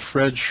spoke with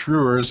Fred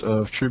Schruers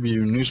of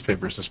Tribune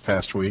Newspapers this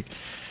past week,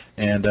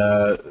 And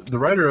the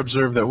writer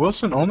observed that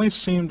Wilson only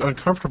seemed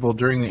uncomfortable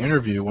during the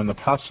interview when the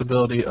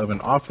possibility of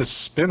an Office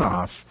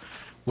spin-off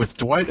with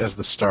Dwight as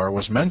the star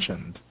was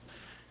mentioned.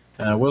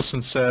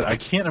 Wilson said, "I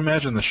can't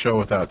imagine the show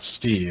without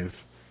Steve."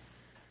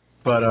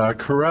 But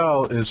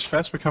Carell is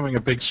fast becoming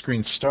a big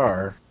screen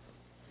star.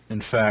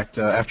 In fact,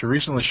 after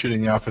recently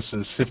shooting The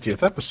Office's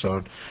 50th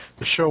episode,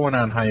 the show went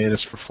on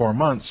hiatus for 4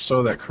 months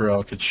so that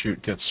Carell could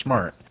shoot Get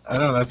Smart. I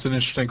don't know, that's an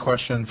interesting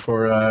question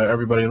for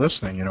everybody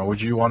listening. You know, would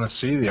you want to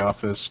see The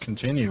Office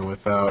continue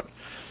without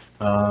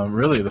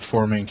really the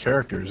 4 main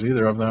characters,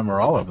 either of them or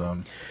all of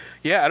them?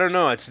 Yeah, I don't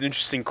know. It's an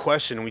interesting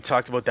question. We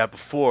talked about that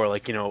before.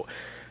 Like, you know,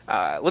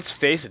 let's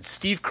face it,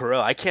 Steve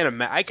Carell. I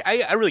can't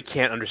I really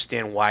can't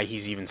understand why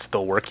he's even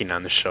still working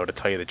on the show. To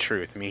tell you the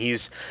truth, I mean,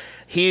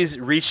 he's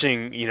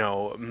reaching, you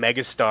know,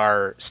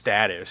 megastar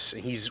status.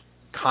 He's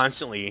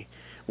constantly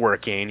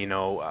working. You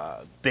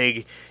know,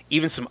 big,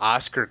 even some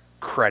Oscar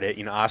credit.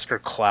 You know, Oscar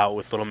clout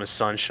with Little Miss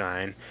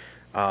Sunshine.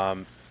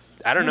 I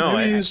don't know.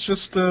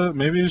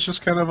 Maybe he's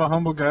just kind of a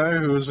humble guy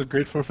who is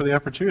grateful for the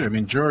opportunity. I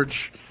mean, George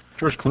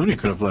Clooney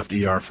could have left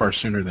ER far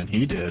sooner than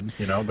he did,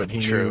 you know, but he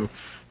knew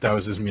that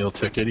was his meal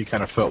ticket. He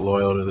kind of felt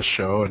loyal to the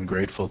show and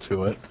grateful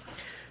to it.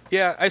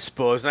 Yeah, I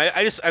suppose. And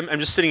I'm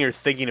just sitting here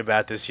thinking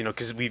about this, you know,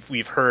 because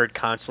we've heard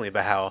constantly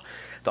about how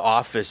The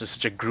Office is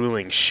such a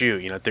grueling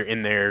shoot. You know, they're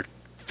in there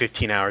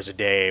 15 hours a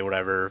day,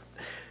 whatever.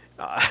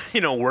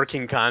 You know,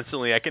 working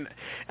constantly. I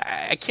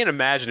can't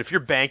imagine if you're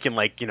banking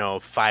like, you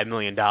know, $5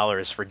 million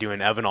for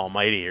doing Evan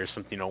Almighty or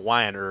something. You know,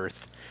 why on earth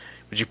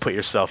would you put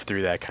yourself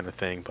through that kind of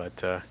thing?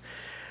 But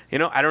you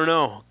know, I don't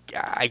know.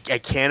 I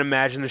can't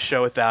imagine the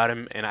show without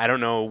him, and I don't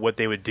know what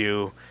they would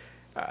do.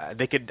 I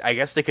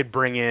guess they could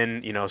bring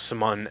in, you know,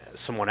 someone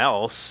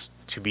else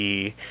to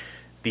be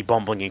the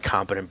bumbling,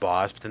 incompetent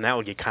boss, but then that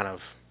would get kind of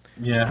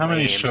how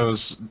many lame. shows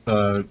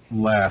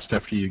last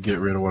after you get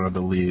rid of one of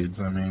the leads?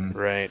 I mean,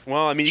 right.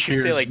 Well, I mean, you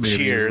could say like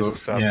maybe Cheers and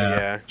stuff.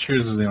 Yeah,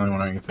 Cheers is the only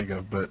one I can think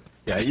of, but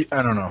yeah,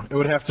 I don't know. It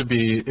would have to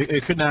be.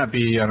 It could not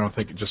be. I don't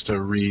think just a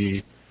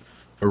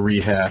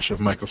rehash of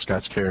Michael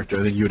Scott's character.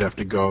 I think you would have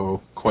to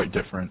go quite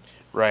different.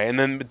 Right, and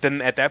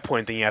then at that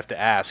point, then you have to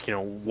ask, you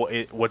know,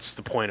 what's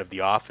the point of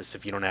The Office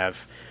if you don't have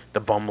the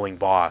bumbling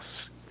boss,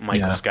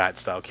 Michael Scott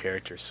style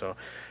character? So,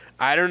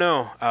 I don't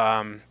know.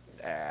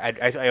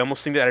 I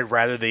almost think that I'd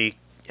rather they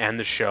end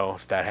the show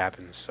if that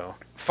happens. So,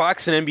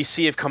 Fox and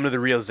NBC have come to the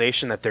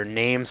realization that their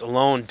names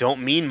alone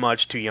don't mean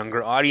much to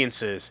younger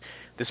audiences.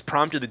 This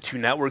prompted the two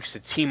networks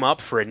to team up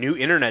for a new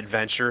internet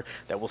venture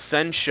that will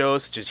send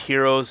shows such as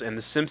Heroes and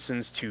The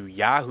Simpsons to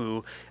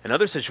Yahoo and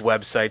other such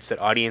websites that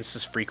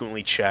audiences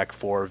frequently check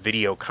for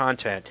video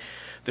content.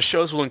 The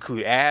shows will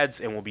include ads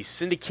and will be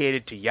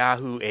syndicated to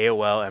Yahoo,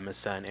 AOL,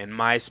 MSN, and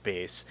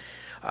MySpace.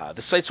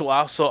 The sites will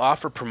also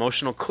offer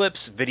promotional clips,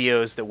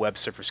 videos that web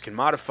surfers can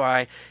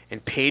modify,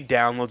 and paid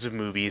downloads of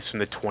movies from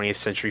the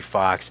 20th Century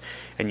Fox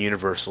and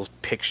Universal's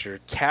picture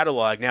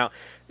catalog. Now,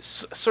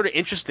 sort of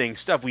interesting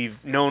stuff. We've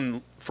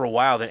known for a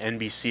while that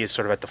NBC is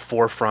sort of at the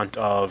forefront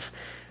of,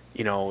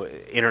 you know,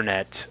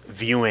 internet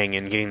viewing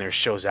and getting their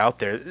shows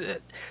out there.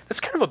 That's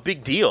kind of a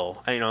big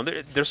deal. You know,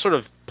 they're sort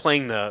of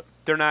playing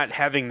they're not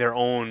having their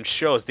own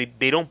shows.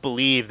 They don't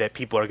believe that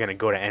people are going to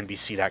go to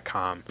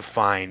NBC.com to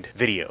find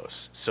videos.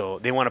 So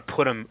they want to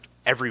put them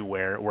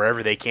everywhere,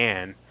 wherever they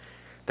can,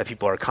 that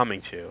people are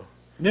coming to.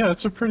 Yeah,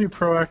 it's a pretty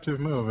proactive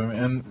move.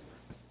 And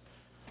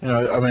you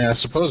know, I mean, I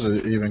suppose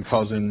it even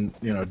calls in,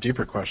 you know,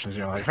 deeper questions.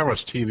 You know, like how much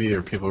TV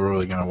are people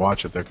really going to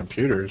watch at their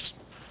computers?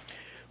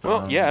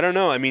 Well, yeah, I don't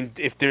know. I mean,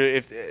 if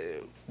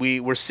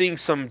we're seeing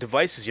some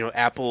devices, you know, the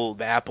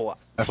Apple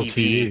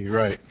TV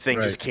right,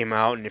 thing just came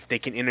out, and if they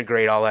can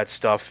integrate all that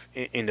stuff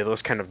into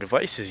those kind of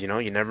devices, you know,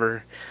 you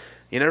never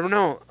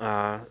know.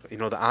 You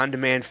know, the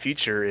on-demand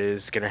future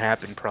is going to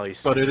happen probably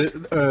soon.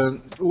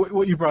 But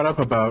what you brought up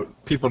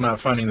about people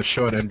not finding the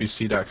show at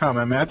NBC.com,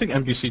 I mean, I think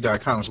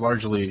NBC.com is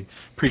largely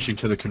preaching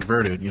to the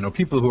converted. You know,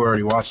 people who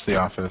already watched The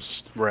Office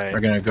are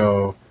going to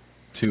go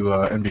to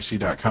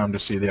NBC.com to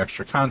see the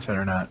extra content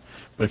or not.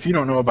 But if you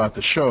don't know about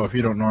the show, if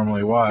you don't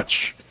normally watch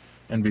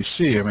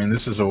NBC, I mean,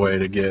 this is a way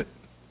to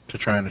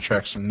try and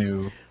attract some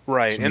new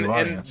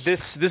audience. And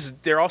this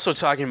they're also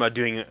talking about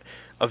doing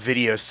a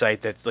video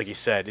site that's, like you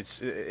said,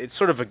 it's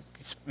sort of it's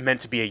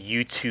meant to be a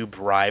YouTube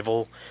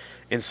rival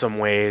in some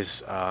ways.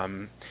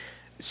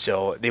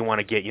 So they want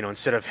to get, you know,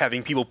 instead of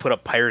having people put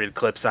up pirated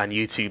clips on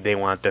YouTube, they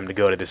want them to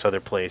go to this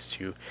other place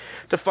to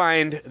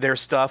find their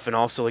stuff, and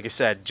also, like I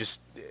said, just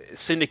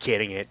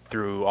syndicating it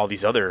through all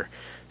these other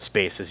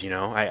spaces. You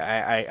know,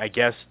 I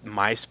guess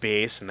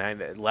MySpace and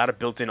a lot of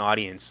built-in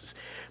audiences,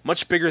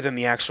 much bigger than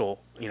the actual,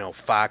 you know,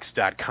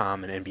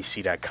 Fox.com and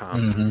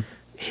NBC.com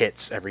hits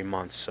every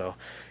month. So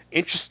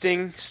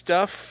interesting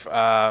stuff.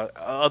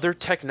 Other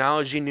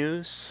technology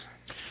news?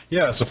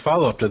 Yeah, as a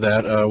follow-up to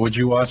that, would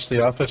you watch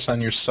The Office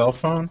on your cell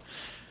phone?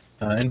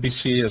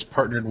 NBC has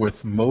partnered with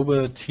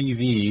MOBA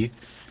TV,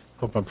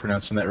 hope I'm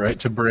pronouncing that right,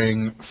 to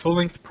bring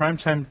full-length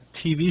primetime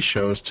TV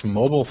shows to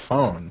mobile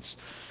phones.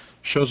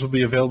 Shows will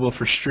be available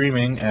for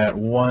streaming at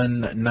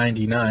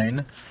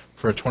 $1.99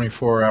 for a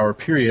 24-hour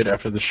period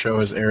after the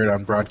show is aired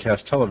on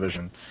broadcast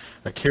television.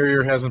 A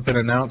carrier hasn't been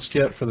announced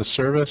yet for the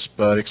service,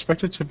 but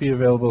expected to be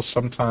available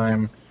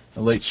sometime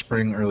in late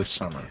spring, early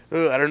summer.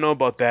 I don't know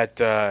about that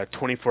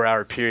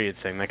 24-hour period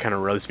thing. That kind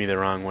of rubs me the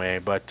wrong way,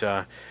 but...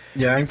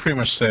 yeah, I can pretty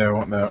much say I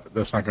want that.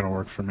 That's not going to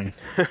work for me.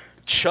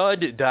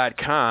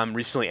 Chud.com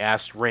recently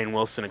asked Rainn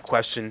Wilson a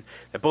question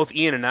that both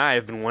Ian and I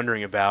have been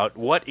wondering about.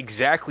 What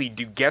exactly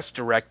do guest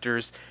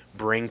directors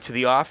bring to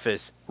The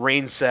Office?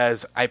 Rainn says,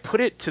 I put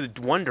it to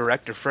one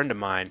director friend of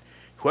mine.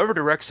 Whoever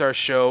directs our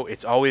show,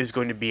 it's always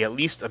going to be at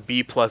least a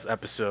B-plus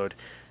episode.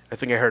 I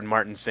think I heard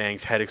Martin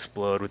Sang's head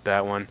explode with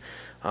that one.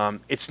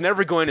 It's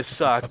never going to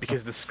suck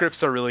because the scripts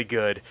are really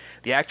good.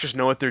 The actors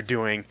know what they're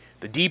doing.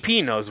 The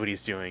DP knows what he's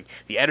doing.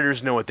 The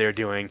editors know what they're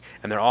doing,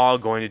 and they're all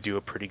going to do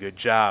a pretty good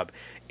job.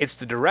 It's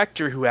the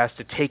director who has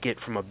to take it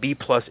from a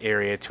B-plus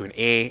area to an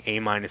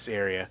A-minus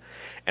area.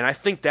 And I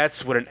think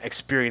that's what an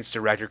experienced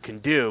director can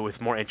do with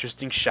more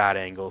interesting shot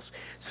angles,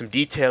 some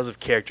details of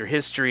character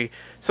history,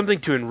 something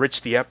to enrich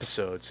the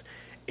episodes.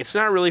 It's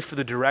not really for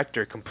the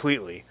director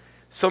completely.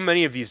 So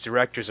many of these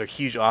directors are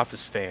huge Office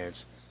fans.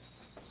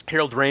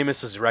 Harold Ramis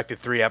has directed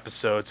 3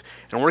 episodes,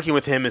 and working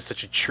with him is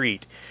such a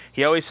treat.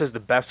 He always has the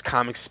best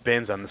comic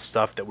spins on the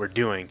stuff that we're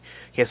doing.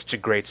 He has such a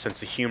great sense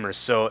of humor.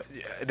 So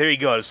there you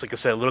go. It's like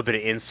I said, a little bit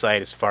of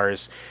insight as far as,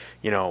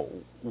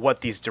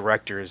 what these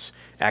directors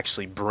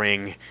actually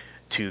bring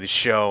to the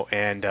show.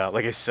 And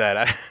like I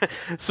said,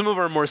 some of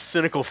our more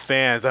cynical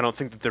fans, I don't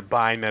think that they're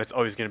buying that it's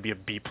always going to be a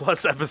B-plus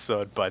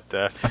episode, but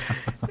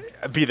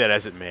be that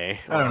as it may.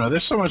 I don't know.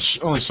 There's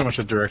only so much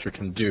a director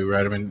can do,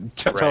 right? I mean,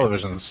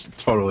 television's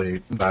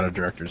totally not a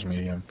director's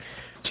medium.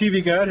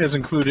 TV Guide has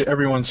included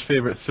everyone's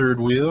favorite third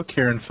wheel,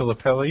 Karen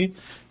Filippelli,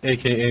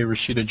 a.k.a.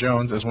 Rashida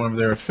Jones, as one of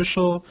their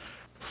official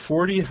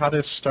 40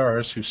 hottest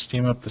stars who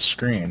steam up the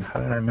screen. How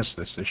did I miss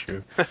this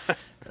issue?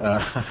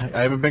 I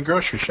haven't been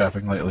grocery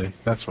shopping lately.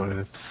 That's what it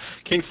is.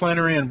 Kate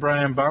Flannery and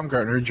Brian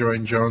Baumgartner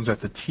joined Jones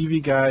at the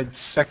TV Guide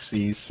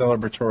Sexy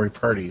celebratory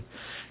party.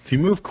 If you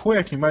move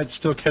quick, you might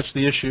still catch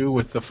the issue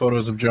with the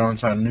photos of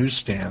Jones on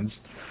newsstands,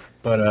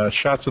 but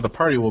shots of the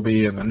party will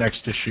be in the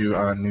next issue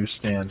on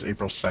newsstands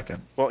April 2nd.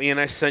 Well, Ian,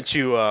 I sent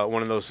you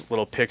one of those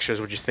little pictures.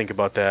 What did you think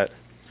about that?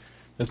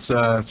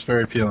 It's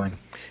very appealing.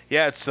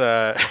 Yeah,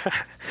 it's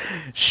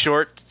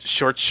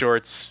shorts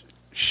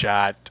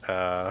shot.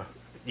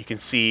 You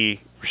can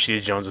see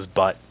Rashida Jones's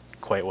butt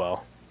quite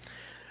well.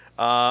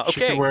 Okay. She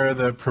could wear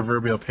the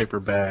proverbial paper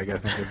bag. I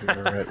think it'd be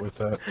all right with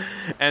that.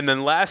 And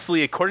then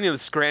lastly, according to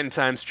the Scranton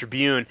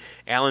Times-Tribune,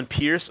 Alan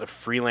Pierce, a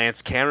freelance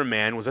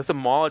cameraman, was at the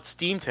mall at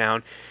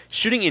Steamtown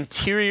shooting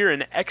interior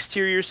and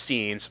exterior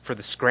scenes for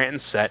the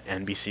Scranton set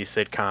NBC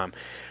sitcom.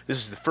 This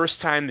is the first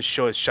time the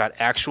show has shot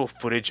actual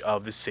footage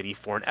of the city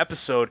for an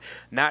episode,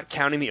 not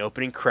counting the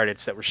opening credits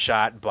that were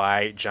shot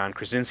by John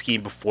Krasinski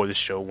before the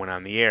show went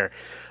on the air.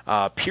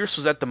 Pierce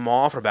was at the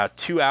mall for about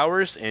 2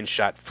 hours and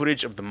shot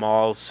footage of the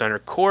mall's center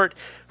court,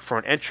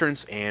 front entrance,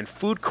 and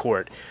food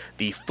court.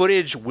 The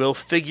footage will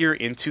figure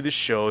into the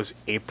show's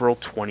April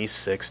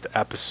 26th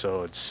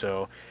episode.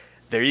 So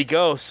there you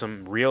go,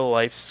 some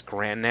real-life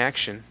Scranton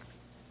action.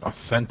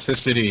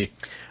 Authenticity.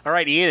 All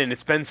right, Ian,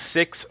 it's been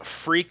 6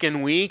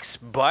 freaking weeks,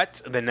 but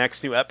the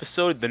next new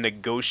episode, The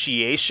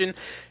Negotiation,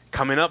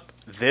 coming up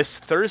this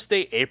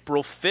Thursday,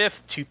 April 5th,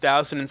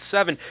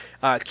 2007.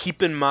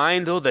 Keep in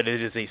mind, though, that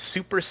it is a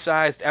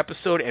supersized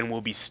episode and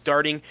will be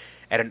starting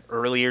at an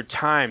earlier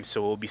time.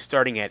 So we'll be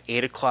starting at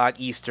 8 o'clock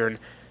Eastern,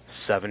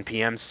 7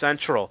 p.m.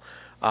 Central.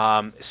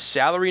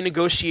 Salary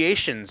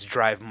negotiations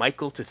drive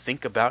Michael to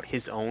think about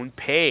his own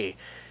pay.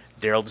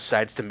 Daryl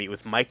decides to meet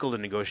with Michael to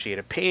negotiate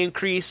a pay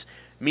increase.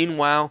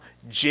 Meanwhile,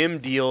 Jim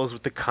deals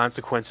with the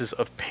consequences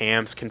of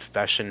Pam's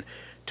confession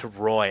to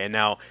Roy. And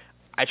now,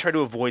 I try to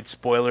avoid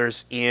spoilers,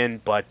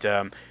 Ian, but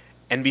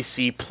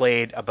NBC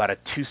played about a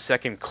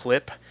 2-second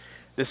clip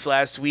this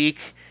last week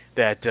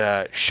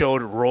that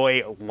showed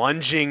Roy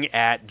lunging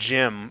at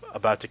Jim,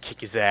 about to kick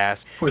his ass.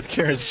 With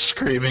Karen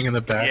screaming in the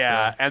background.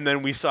 Yeah, and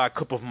then we saw a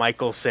clip of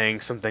Michael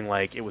saying something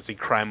like it was a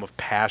crime of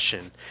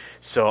passion.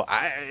 So,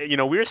 we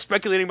were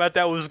speculating about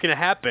that, what was going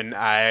to happen.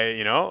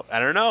 I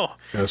don't know.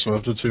 Guess we'll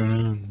have to tune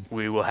in.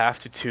 We will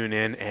have to tune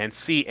in and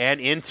see.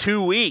 And in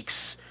 2 weeks,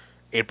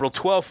 April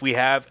 12th, we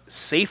have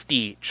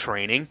safety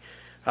training.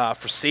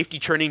 For Safety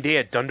Training Day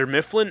at Dunder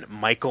Mifflin,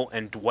 Michael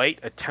and Dwight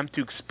attempt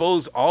to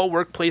expose all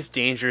workplace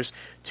dangers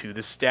to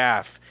the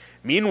staff.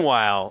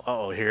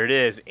 Meanwhile, here it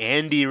is,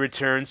 Andy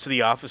returns to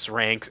the office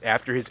ranks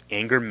after his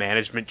anger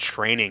management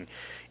training,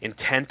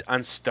 intent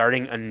on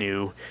starting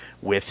anew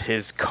with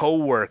his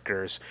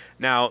co-workers.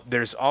 Now,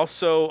 there's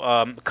also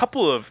a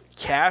couple of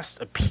cast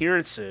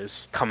appearances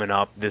coming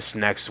up this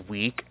next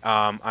week.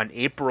 On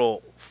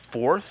April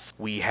 4th,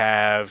 we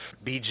have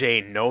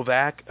BJ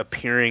Novak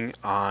appearing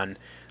on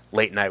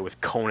Late Night with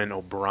Conan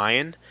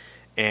O'Brien.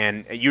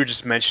 And you were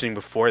just mentioning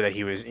before that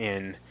he was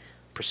in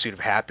Pursuit of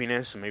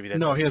Happiness, and maybe that's...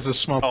 No, he has a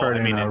small part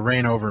in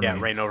Reign Over Me. Yeah,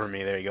 Reign Over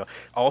Me, there you go.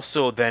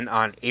 Also, then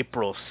on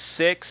April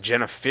 6th,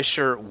 Jenna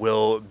Fischer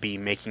will be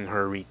making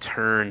her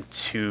return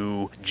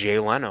to Jay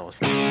Leno.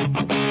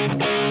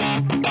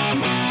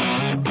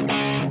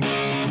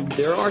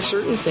 There are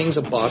certain things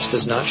a boss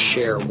does not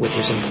share with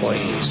his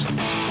employees.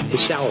 His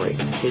salary,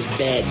 his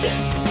bed,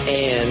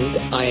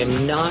 and I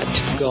am not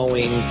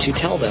going to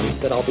tell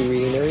them that I'll be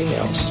reading their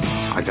emails.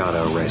 I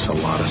gotta erase a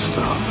lot of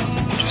stuff.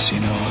 Just so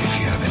you know,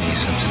 if you have any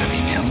sensitive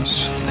emails,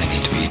 they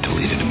need to be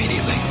deleted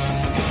immediately.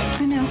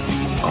 I know.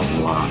 A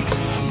lot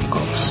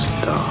of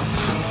stuff.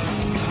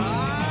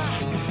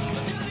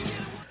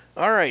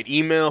 All right,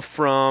 email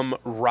from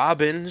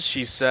Robin.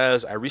 She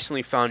says, I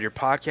recently found your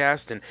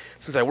podcast, and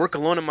since I work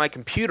alone at my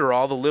computer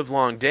all the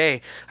livelong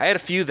day, I had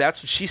a few That's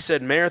What She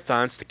Said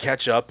marathons to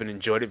catch up and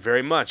enjoyed it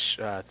very much.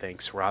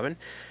 Thanks, Robin.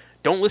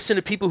 Don't listen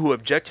to people who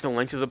object to the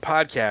length of the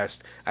podcast.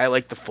 I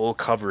like the full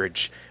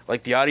coverage. I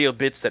like the audio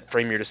bits that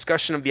frame your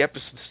discussion of the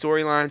episode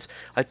storylines.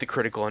 I like the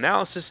critical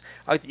analysis.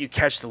 I like that you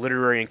catch the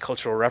literary and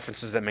cultural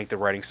references that make the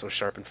writing so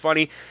sharp and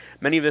funny.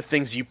 Many of the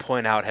things you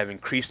point out have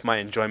increased my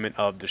enjoyment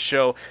of the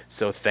show,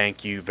 so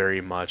thank you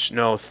very much.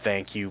 No,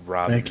 thank you,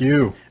 Robin. Thank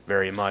you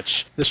very much.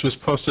 This was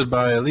posted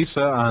by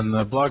Elisa on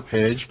the blog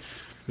page,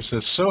 who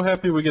says, so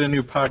happy we get a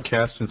new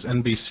podcast since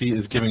NBC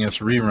is giving us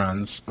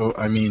reruns. Oh,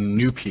 I mean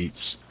new Pete's.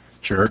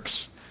 Jerks.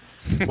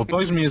 What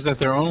bugs me is that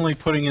they're only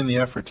putting in the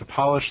effort to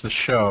polish the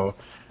show,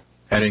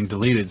 adding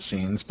deleted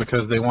scenes,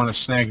 because they want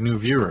to snag new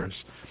viewers.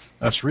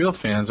 Us real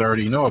fans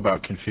already know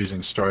about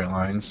confusing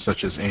storylines,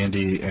 such as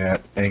Andy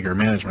at Anger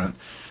Management,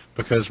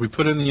 because we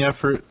put in the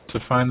effort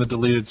to find the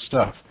deleted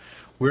stuff.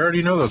 We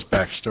already know those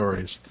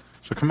backstories.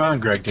 So come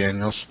on, Greg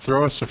Daniels,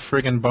 throw us a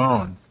friggin'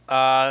 bone.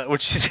 What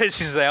she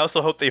says, I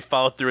also hope they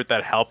follow through with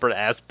that Halpert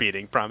ass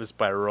beating promised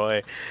by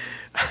Roy.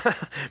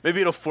 Maybe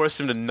it'll force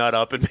him to nut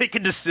up and make a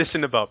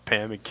decision about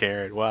Pam and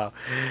Karen. Wow.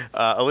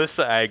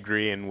 Alyssa, I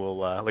agree, and we'll,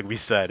 like we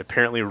said,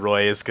 apparently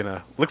Roy is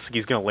looks like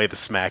he's gonna lay the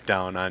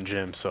smackdown on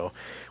Jim, so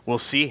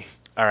we'll see.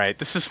 All right,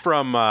 this is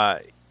from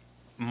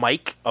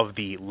Mike of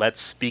the Let's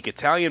Speak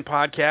Italian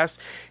podcast.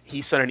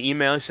 He sent an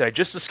email. He said, I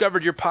just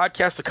discovered your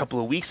podcast a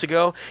couple of weeks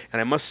ago, and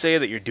I must say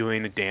that you're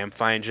doing a damn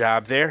fine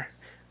job there.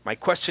 My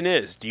question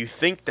is, do you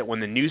think that when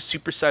the new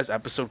supersized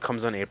episode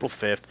comes on April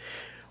 5th,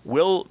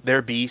 will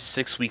there be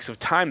 6 weeks of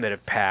time that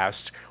have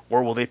passed,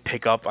 or will they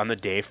pick up on the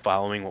day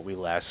following what we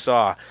last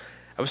saw?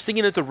 I was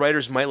thinking that the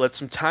writers might let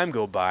some time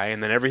go by,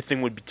 and then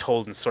everything would be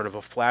told in sort of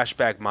a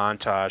flashback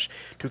montage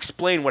to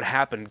explain what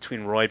happened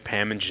between Roy,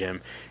 Pam, and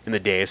Jim in the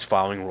days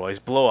following Roy's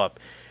blow-up.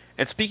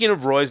 And speaking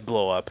of Roy's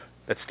blow-up,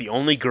 that's the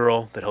only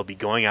girl that he'll be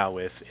going out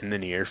with in the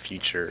near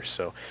future.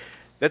 So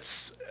that's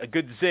a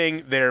good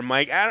zing there,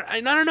 Mike. I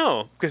don't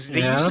know, because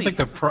I think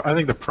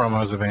the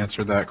promos have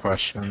answered that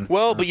question.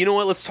 Well, but you know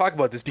what? Let's talk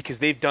about this because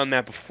they've done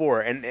that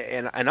before,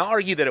 and I'll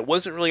argue that it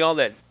wasn't really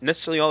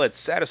necessarily all that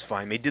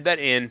satisfying. They did that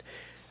in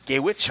Gay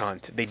Witch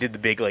Hunt. They did the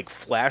big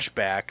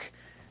flashback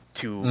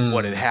to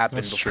what had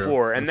happened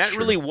before, and that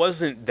really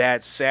wasn't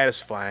that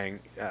satisfying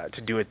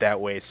to do it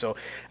that way. So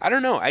I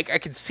don't know. I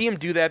could see him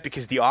do that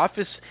because The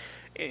Office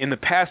in the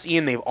past,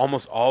 Ian, they've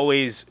almost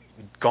always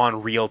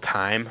gone real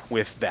time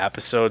with the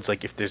episodes.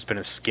 Like if there's been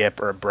a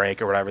skip or a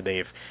break or whatever,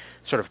 they've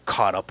sort of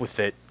caught up with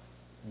it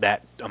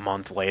that a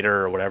month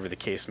later or whatever the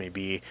case may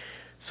be.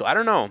 So I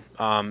don't know.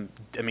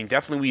 I mean,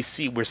 definitely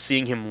we're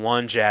seeing him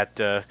lunge at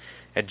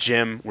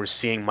Jim. We're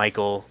seeing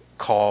Michael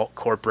call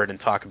corporate and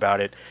talk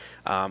about it.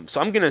 So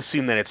I'm going to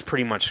assume that it's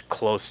pretty much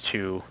close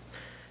to,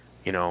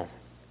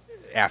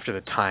 after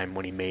the time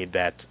when he made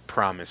that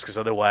promise. Because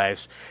otherwise,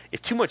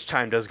 if too much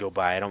time does go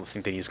by, I don't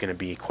think that he's going to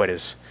be quite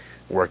as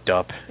worked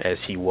up as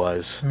he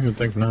was. I would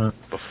think not.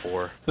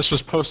 Before. This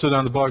was posted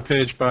on the blog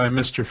page by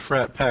Mr.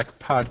 Frat Pack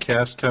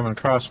Podcast, Kevin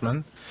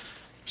Crossman.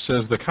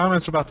 Says the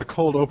comments about the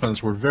cold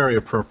opens were very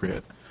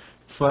appropriate.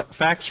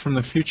 Facts from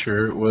the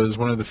Future was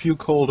one of the few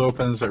cold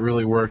opens that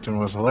really worked and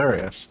was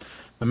hilarious.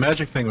 The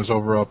magic thing was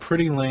overall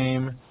pretty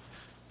lame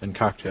and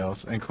cocktails,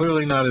 and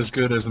clearly not as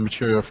good as the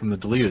material from the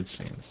deleted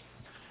scenes.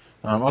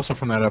 Also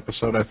from that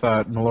episode, I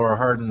thought Melora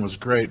Hardin was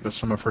great, but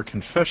some of her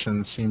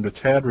confessions seemed a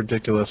tad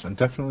ridiculous and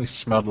definitely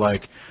smelled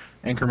like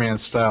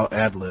Anchorman-style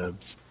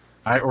ad-libs.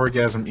 I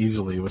orgasm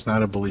easily was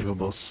not a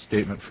believable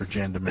statement for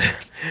Jan to make.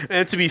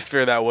 And to be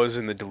fair, that was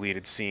in the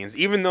deleted scenes,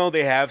 even though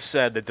they have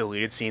said that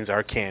deleted scenes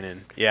are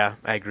canon. Yeah,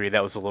 I agree.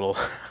 That was a little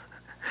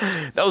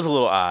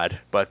odd,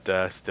 but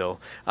still.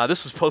 This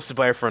was posted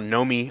by our friend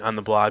Nomi on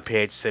the blog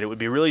page. Said it would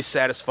be really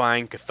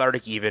satisfying,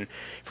 cathartic even,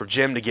 for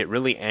Jim to get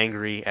really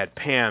angry at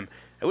Pam.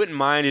 I wouldn't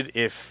mind it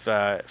if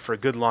for a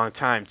good long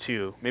time,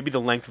 too. Maybe the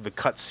length of the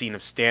cut scene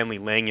of Stanley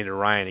laying into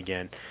Ryan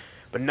again.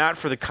 But not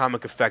for the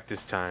comic effect this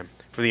time,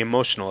 for the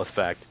emotional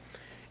effect.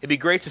 It'd be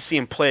great to see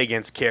him play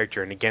against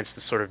character and against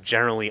the sort of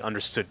generally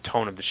understood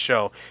tone of the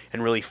show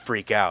and really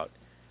freak out.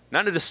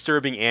 Not in a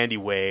disturbing Andy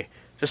way,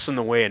 just in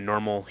the way a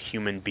normal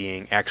human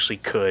being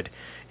actually could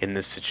in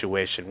this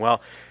situation.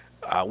 Well,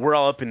 we're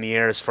all up in the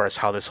air as far as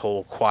how this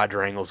whole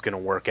quadrangle is going to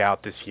work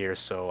out this year,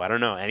 so I don't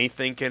know.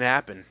 Anything can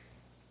happen.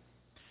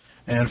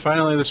 And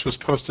finally, this was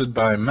posted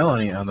by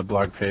Melanie on the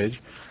blog page,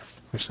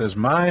 who says,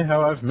 "My,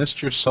 how I've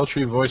missed your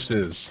sultry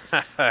voices.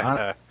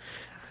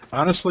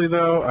 Honestly,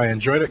 though, I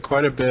enjoyed it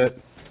quite a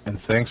bit, and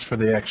thanks for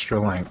the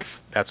extra length."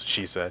 That's what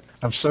she said.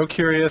 I'm so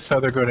curious how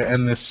they're going to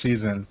end this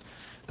season,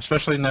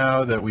 especially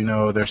now that we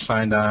know they're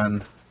signed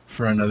on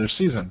for another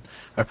season.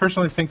 I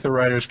personally think the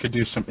writers could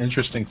do some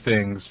interesting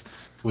things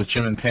with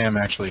Jim and Pam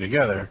actually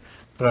together,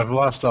 but I've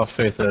lost all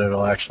faith that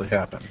it'll actually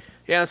happen.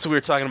 Yeah, that's what we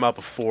were talking about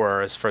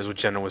before, as far as what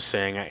Jenna was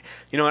saying.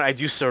 You know what? I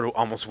do sort of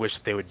almost wish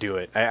that they would do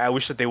it. I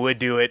wish that they would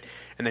do it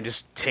and then just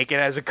take it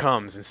as it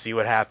comes and see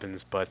what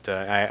happens. But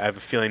I have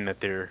a feeling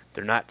that they're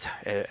not.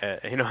 I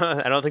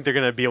don't think they're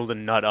going to be able to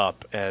nut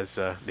up, as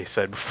they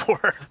said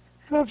before.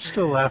 I'm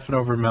still laughing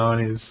over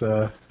Melanie's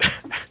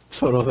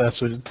total.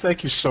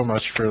 Thank you so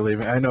much for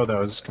leaving. I know that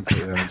was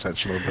completely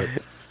unintentional, but.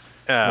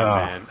 Oh,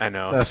 man, I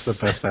know. That's the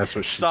best. That's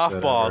what she said.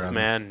 Softballs,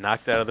 man,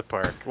 knocked out of the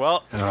park.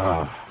 Well.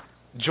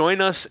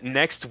 Join us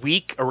next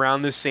week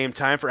around this same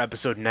time for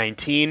episode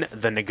 19,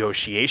 The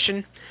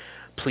Negotiation.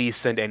 Please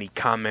send any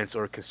comments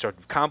or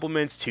constructive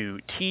compliments to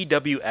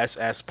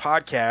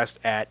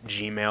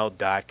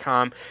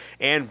twsspodcast@gmail.com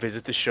and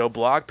visit the show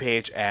blog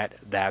page at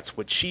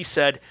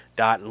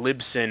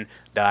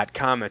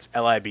that'swhatShesaid.libsyn.com. That's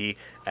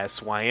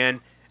Libsyn.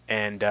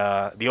 And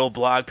the old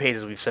blog page,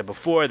 as we've said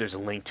before, there's a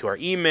link to our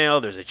email.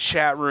 There's a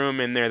chat room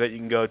in there that you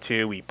can go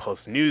to. We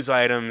post news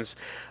items.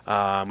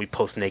 We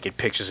post naked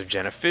pictures of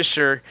Jenna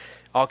Fisher.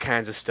 All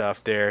kinds of stuff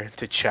there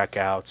to check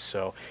out.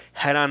 So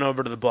head on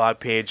over to the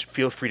blog page.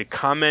 Feel free to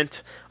comment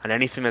on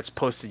anything that's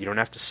posted. You don't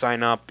have to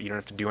sign up. You don't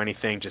have to do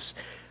anything. Just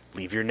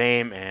leave your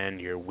name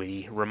and your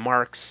witty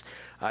remarks.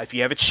 If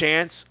you have a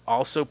chance,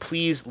 also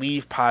please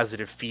leave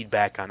positive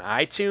feedback on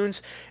iTunes.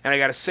 And I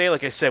got to say,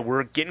 like I said,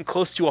 we're getting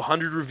close to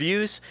 100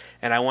 reviews,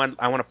 and I want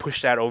to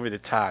push that over the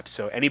top.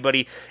 So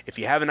anybody, if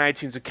you have an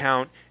iTunes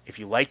account, if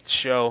you like the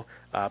show,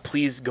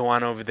 please go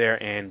on over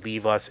there and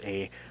leave us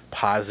a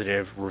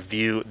positive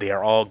review. They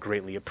are all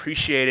greatly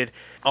appreciated.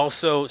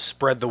 Also,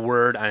 spread the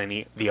word on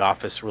any The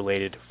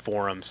Office-related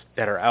forums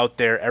that are out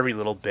there. Every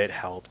little bit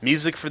helps.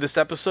 Music for this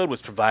episode was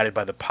provided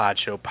by the Pod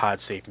Show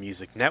Podsafe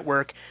Music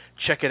Network.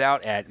 Check it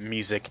out at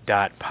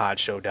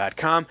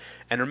music.podshow.com.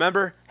 And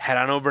remember, head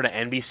on over to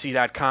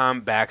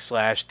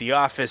nbc.com/The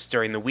Office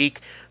during the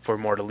week for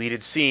more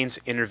deleted scenes,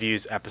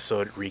 interviews,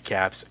 episode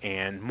recaps,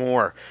 and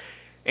more.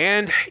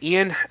 And,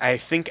 Ian, I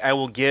think I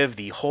will give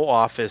the whole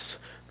office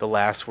the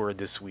last word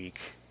this week.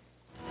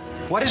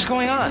 What is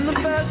going on?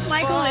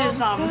 Michael is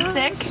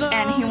sick,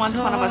 and he wants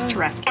one of us to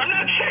rescue. I'm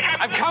not sick.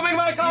 I'm coming,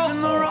 Michael. I'm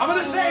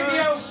going to save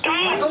you.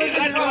 Don't. Is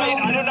that right?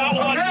 I do not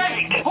want to.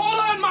 Okay. Hold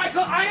on,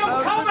 Michael. I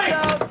am coming.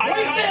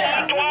 Wait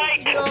there.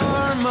 Dwight.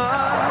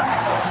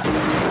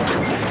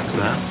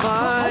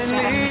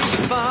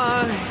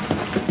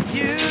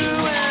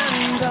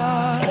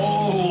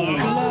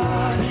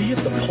 Oh, he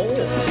hit the pole.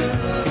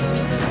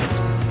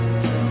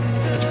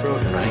 It's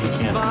broken, right? You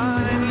can't.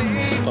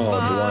 Oh,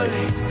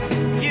 Dwight.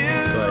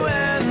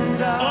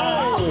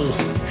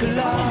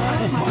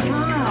 Oh my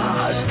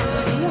God.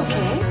 Are you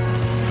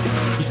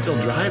okay? He's still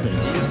driving.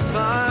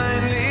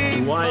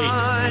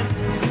 Dwight,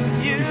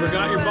 you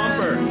forgot your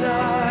bumper.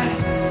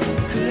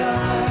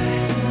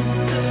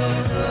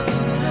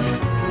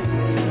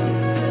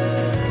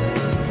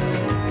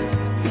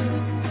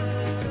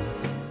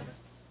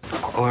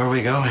 Where are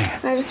we going?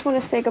 I just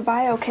want to say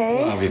goodbye,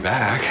 okay? I'll be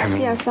back. I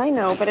mean, Yes, I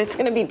know, but it's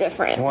going to be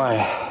different.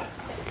 why?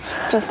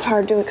 Just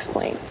hard to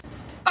explain.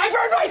 I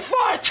burned my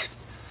foot!